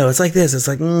Tarantino, it's like this, it's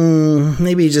like,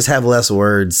 maybe you just have less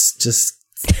words. Just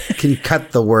can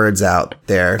cut the words out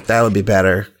there. That would be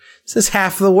better. It's just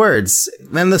half the words.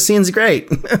 Then the scene's great.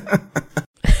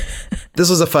 This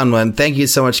was a fun one. Thank you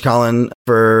so much, Colin,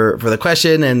 for the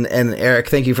question. And Eric,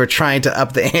 thank you for trying to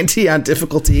up the ante on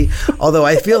difficulty. Although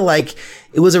I feel like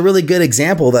it was a really good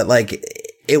example that, like,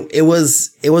 it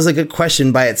was a good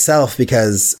question by itself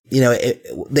because,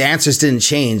 the answers didn't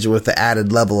change with the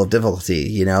added level of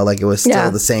difficulty, like it was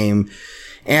still the same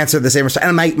answer, the same response.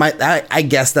 And I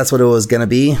guess that's what it was going to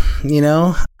be,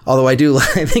 Although I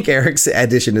think Eric's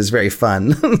addition is very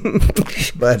fun,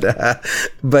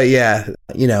 but yeah,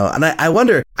 and I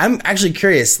wonder, I'm actually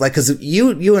curious, like, cause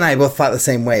you and I both thought the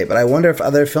same way, but I wonder if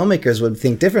other filmmakers would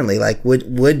think differently. Like,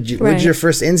 would your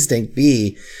first instinct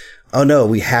be, oh no,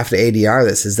 we have to ADR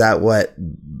this? Is that what,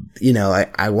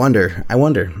 I wonder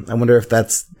if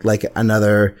that's like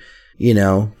another,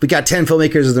 we got 10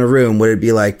 filmmakers in the room. Would it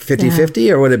be like 50-50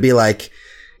 or would it be like,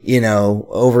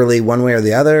 overly one way or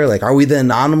the other? Like, are we the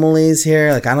anomalies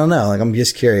here? Like, I don't know. Like, I'm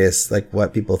just curious, like,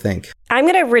 what people think. I'm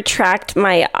going to retract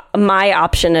my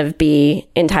option of B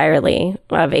entirely,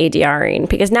 of ADRing,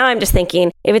 because now I'm just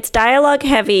thinking, if it's dialogue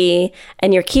heavy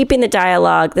and you're keeping the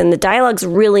dialogue, then the dialogue's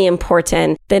really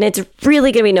important. Then it's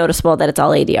really going to be noticeable that it's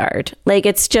all ADR'd. Like,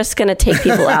 it's just going to take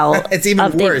people out it's even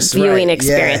of worse, the viewing right?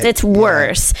 experience. It's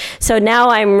worse. So now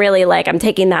I'm really like, I'm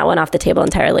taking that one off the table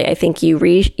entirely. I think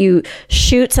you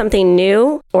shoot something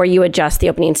new or you adjust the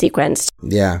opening sequence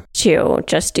to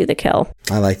just do the kill.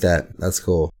 I like that. That's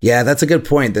cool. Yeah, that's a good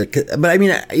point. But I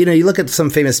mean, you look at some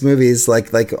famous movies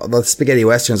like the spaghetti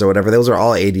westerns or whatever, those are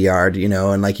all ADR'd,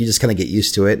 and like you just kind of get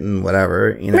used to it and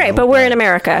whatever. Right, but we're in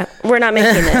America. We're not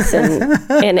making this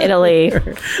in Italy.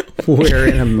 We're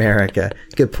in America.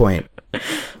 Good point.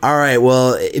 All right.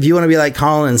 Well, if you want to be like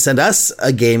Colin and send us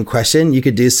a game question, you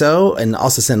could do so, and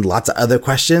also send lots of other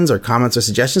questions or comments or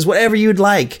suggestions, whatever you'd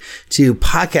like, to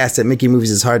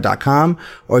podcast@mickeymoviesishard.com.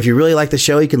 Or if you really like the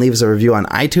show, you can leave us a review on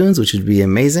iTunes, which would be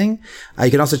amazing.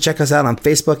 You can also check us out on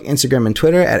Facebook, Instagram, and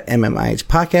Twitter at MMIH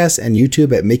Podcast, and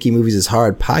YouTube at Mickey Movies is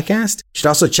Hard Podcast. You should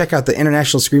also check out the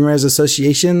International Screenwriters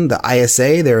Association, the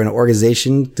ISA. They're an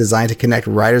organization designed to connect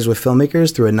writers with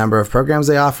filmmakers through a number of programs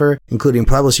they offer, including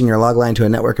publishing your logline to a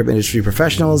network of industry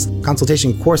professionals,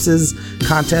 consultation courses,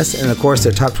 contests, and of course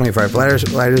their top 25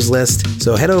 writers list.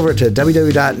 So head over to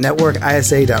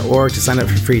www.networkisa.org to sign up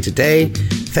for free today.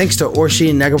 Thanks to Orsi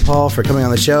and Nagypal for coming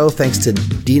on the show. Thanks to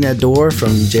Dina Dorr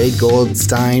from J.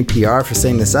 Goldstein PR for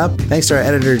setting this up. Thanks to our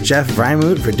editor Jeff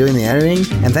Vreimuth for doing the editing.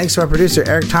 And thanks to our producer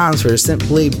Eric Toms for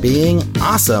simply being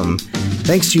awesome.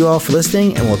 Thanks to you all for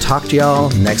listening, and we'll talk to y'all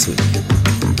next week.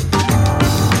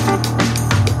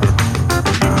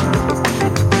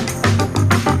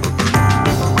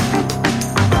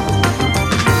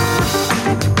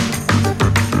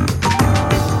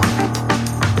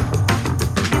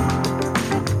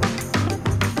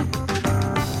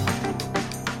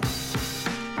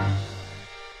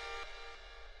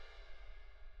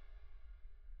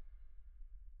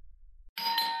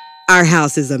 Our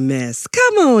house is a mess.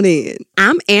 Come on in.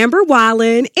 I'm Amber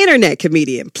Wallen, internet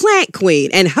comedian, plant queen,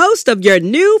 and host of your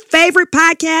new favorite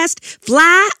podcast,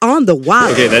 Fly on the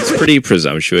Wallen. Okay, that's pretty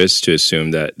presumptuous to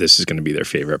assume that this is going to be their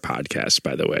favorite podcast,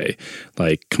 by the way.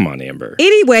 Like, come on, Amber.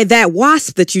 Anyway, that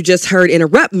wasp that you just heard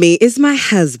interrupt me is my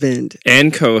husband.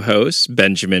 And co-host,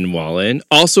 Benjamin Wallen,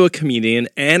 also a comedian,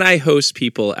 and I host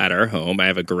people at our home. I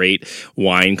have a great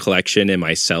wine collection in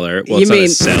my cellar. Well, you mean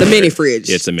the mini fridge?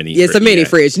 It's a mini fridge. It's a mini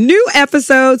fridge. New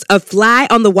episodes of Fly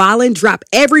on the Wallen drop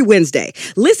every Wednesday.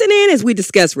 Listen in as we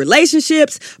discuss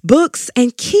relationships, books,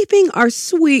 and keeping our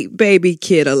sweet baby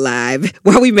kid alive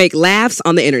while we make laughs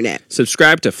on the internet.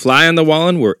 Subscribe to Fly on the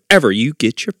Wallen wherever you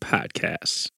get your podcasts.